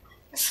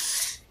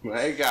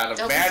 I got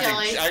Don't be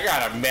silly.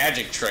 a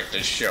magic trick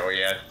to show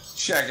you.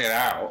 Check it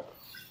out.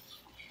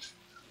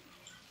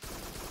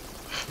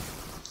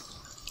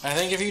 I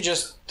think if you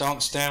just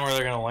don't stand where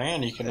they're gonna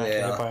land, you can not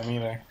get hit by them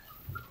either.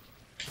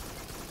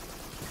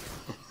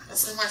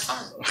 This is more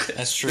fun.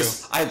 That's true.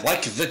 I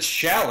like the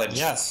challenge.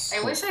 Yes.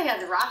 I wish I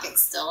had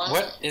rockets still.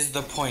 What is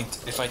the point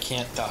if I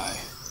can't die?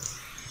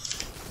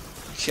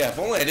 Yeah, if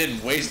only I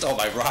didn't waste all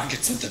my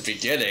rockets at the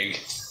beginning.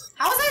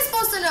 How was I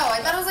supposed to know?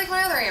 I thought it was like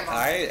my other ammo.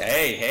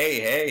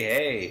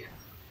 Hey.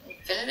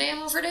 Infinite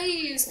ammo for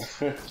days.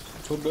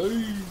 For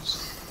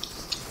days.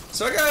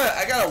 So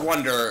I gotta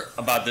wonder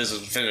about this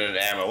infinite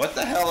ammo. What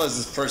the hell is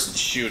this person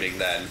shooting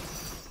then?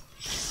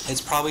 It's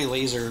probably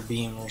laser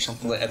beam or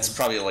something. It's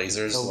probly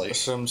lasers, like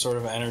some sort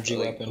of energy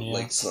weapon.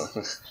 Yeah.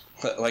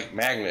 like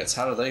magnets.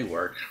 How do they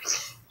work?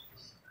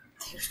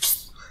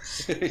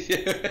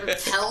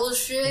 Repel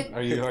shit.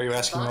 Are you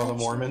asking all the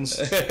Mormons?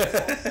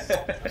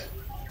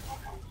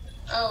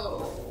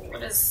 Oh,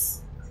 what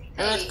is...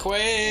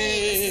 Earthquake!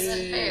 Hey, this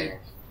isn't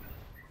fair.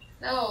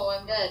 No,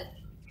 I'm dead.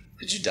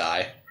 Did you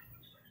die?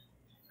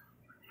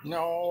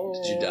 No.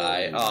 Did you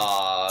die? Did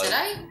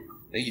I?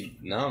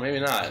 No, maybe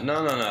not.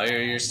 No.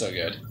 You're still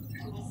good.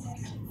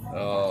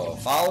 Oh,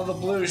 follow the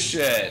blue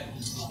shit.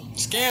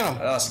 Scan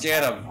him. Oh,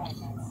 scan him.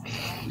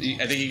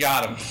 I think you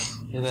got him.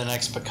 You're the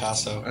next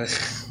Picasso.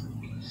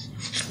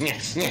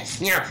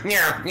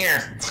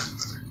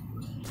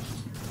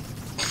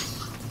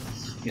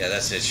 Yeah,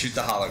 that's it. Shoot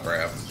the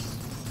hologram.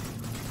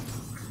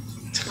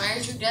 Why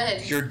aren't you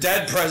dead? You're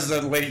dead,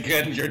 President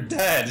Lincoln. You're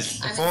dead.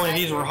 If only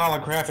these were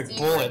holographic Do you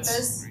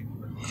bullets.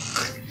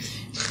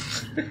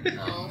 Like this?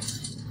 No.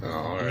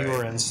 All right. You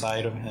were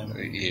inside of him.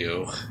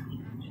 You.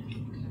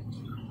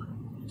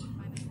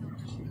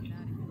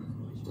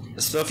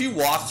 So if you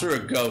walk through a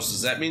ghost,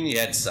 does that mean you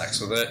had sex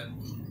with it?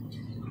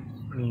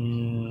 I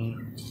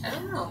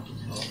don't know.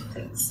 I don't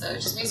think so. It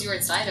just means you were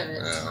inside of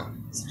it. No.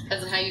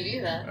 Depends on how you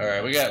view that. All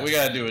right, we got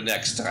to do it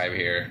next time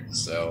here.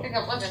 So Pick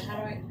up weapon. How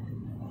do I?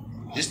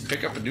 just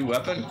pick up a new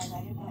weapon.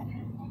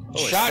 Oh, a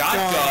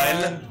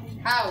Shotgun.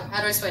 How?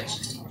 How do I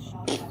switch?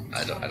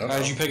 I don't know. How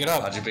did you pick it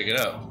up? How'd you pick it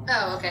up?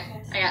 Oh,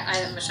 okay. I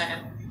am a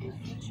shotgun.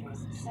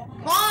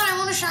 Come on, I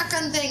want to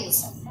shotgun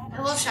things.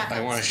 I love shotguns.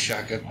 I want a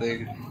shotgun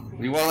thing.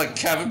 You want to let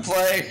Kevin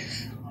play?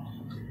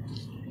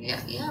 Yeah,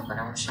 but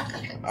I want a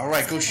shotgun thing. All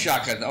right, go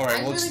shotgun. All right,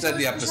 I'm we'll really extend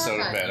the going for episode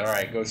a shotgun. bit. All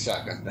right, go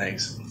shotgun.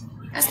 Thanks.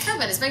 That's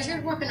Kevin. It's my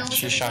favorite weapon. Almost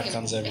She every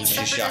shotguns game. everything.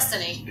 Except She for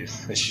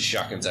Destiny. She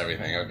shotguns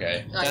everything.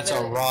 Okay. Like, That's a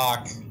literally.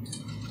 rock.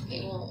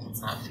 Okay, well,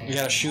 it's not fair. You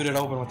gotta shoot it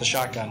open with the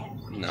shotgun.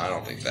 No, I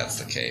don't think that's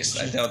the case.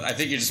 I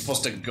think you're just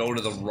supposed to go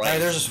to the right. Hey,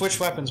 there's a switch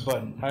weapons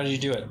button. How did you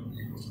do it?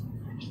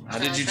 How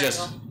did you just?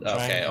 Triangle.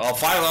 Okay. Oh,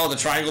 finally, the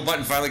triangle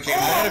button finally came I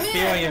on. had a man,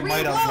 feeling it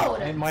might unlock.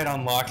 reload. It might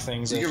unlock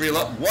things. You if- can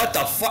reload. What the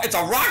fuck? It's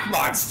a rock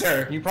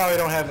monster. You probably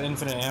don't have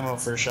infinite ammo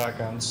for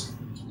shotguns.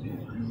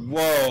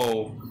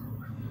 Whoa.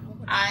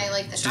 I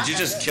like the shotgun. Did you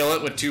just kill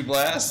it with 2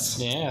 blasts?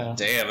 Yeah.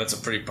 Damn, that's a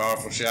pretty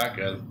powerful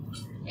shotgun.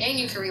 And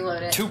you can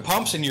reload it. 2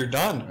 pumps and you're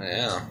done.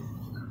 Yeah.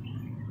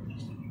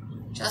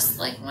 Just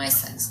like my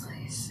sex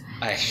life.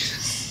 I.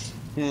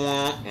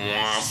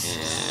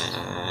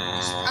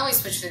 I always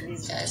switch for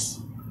these guys.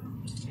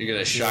 You're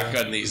gonna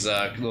shotgun these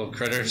little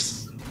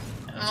critters?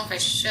 I don't know if I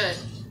should.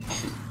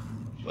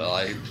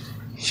 Well,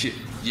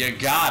 you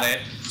got it.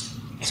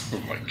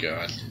 Oh my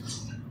god.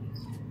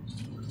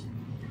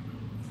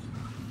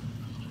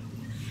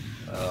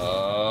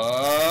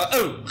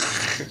 Oh!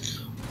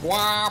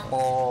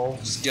 Wobble.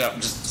 Just get up,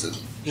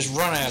 just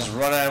Run at him.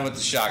 run at him with the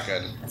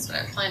shotgun. That's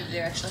what I plan to do,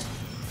 actually.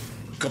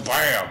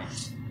 Kabam!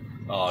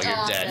 Oh, you're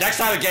Oh, dead. yeah. Next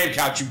time the game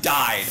counts, you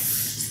died.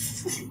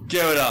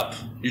 Give it up.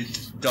 You're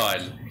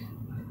done.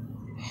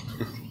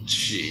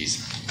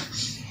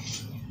 Jeez.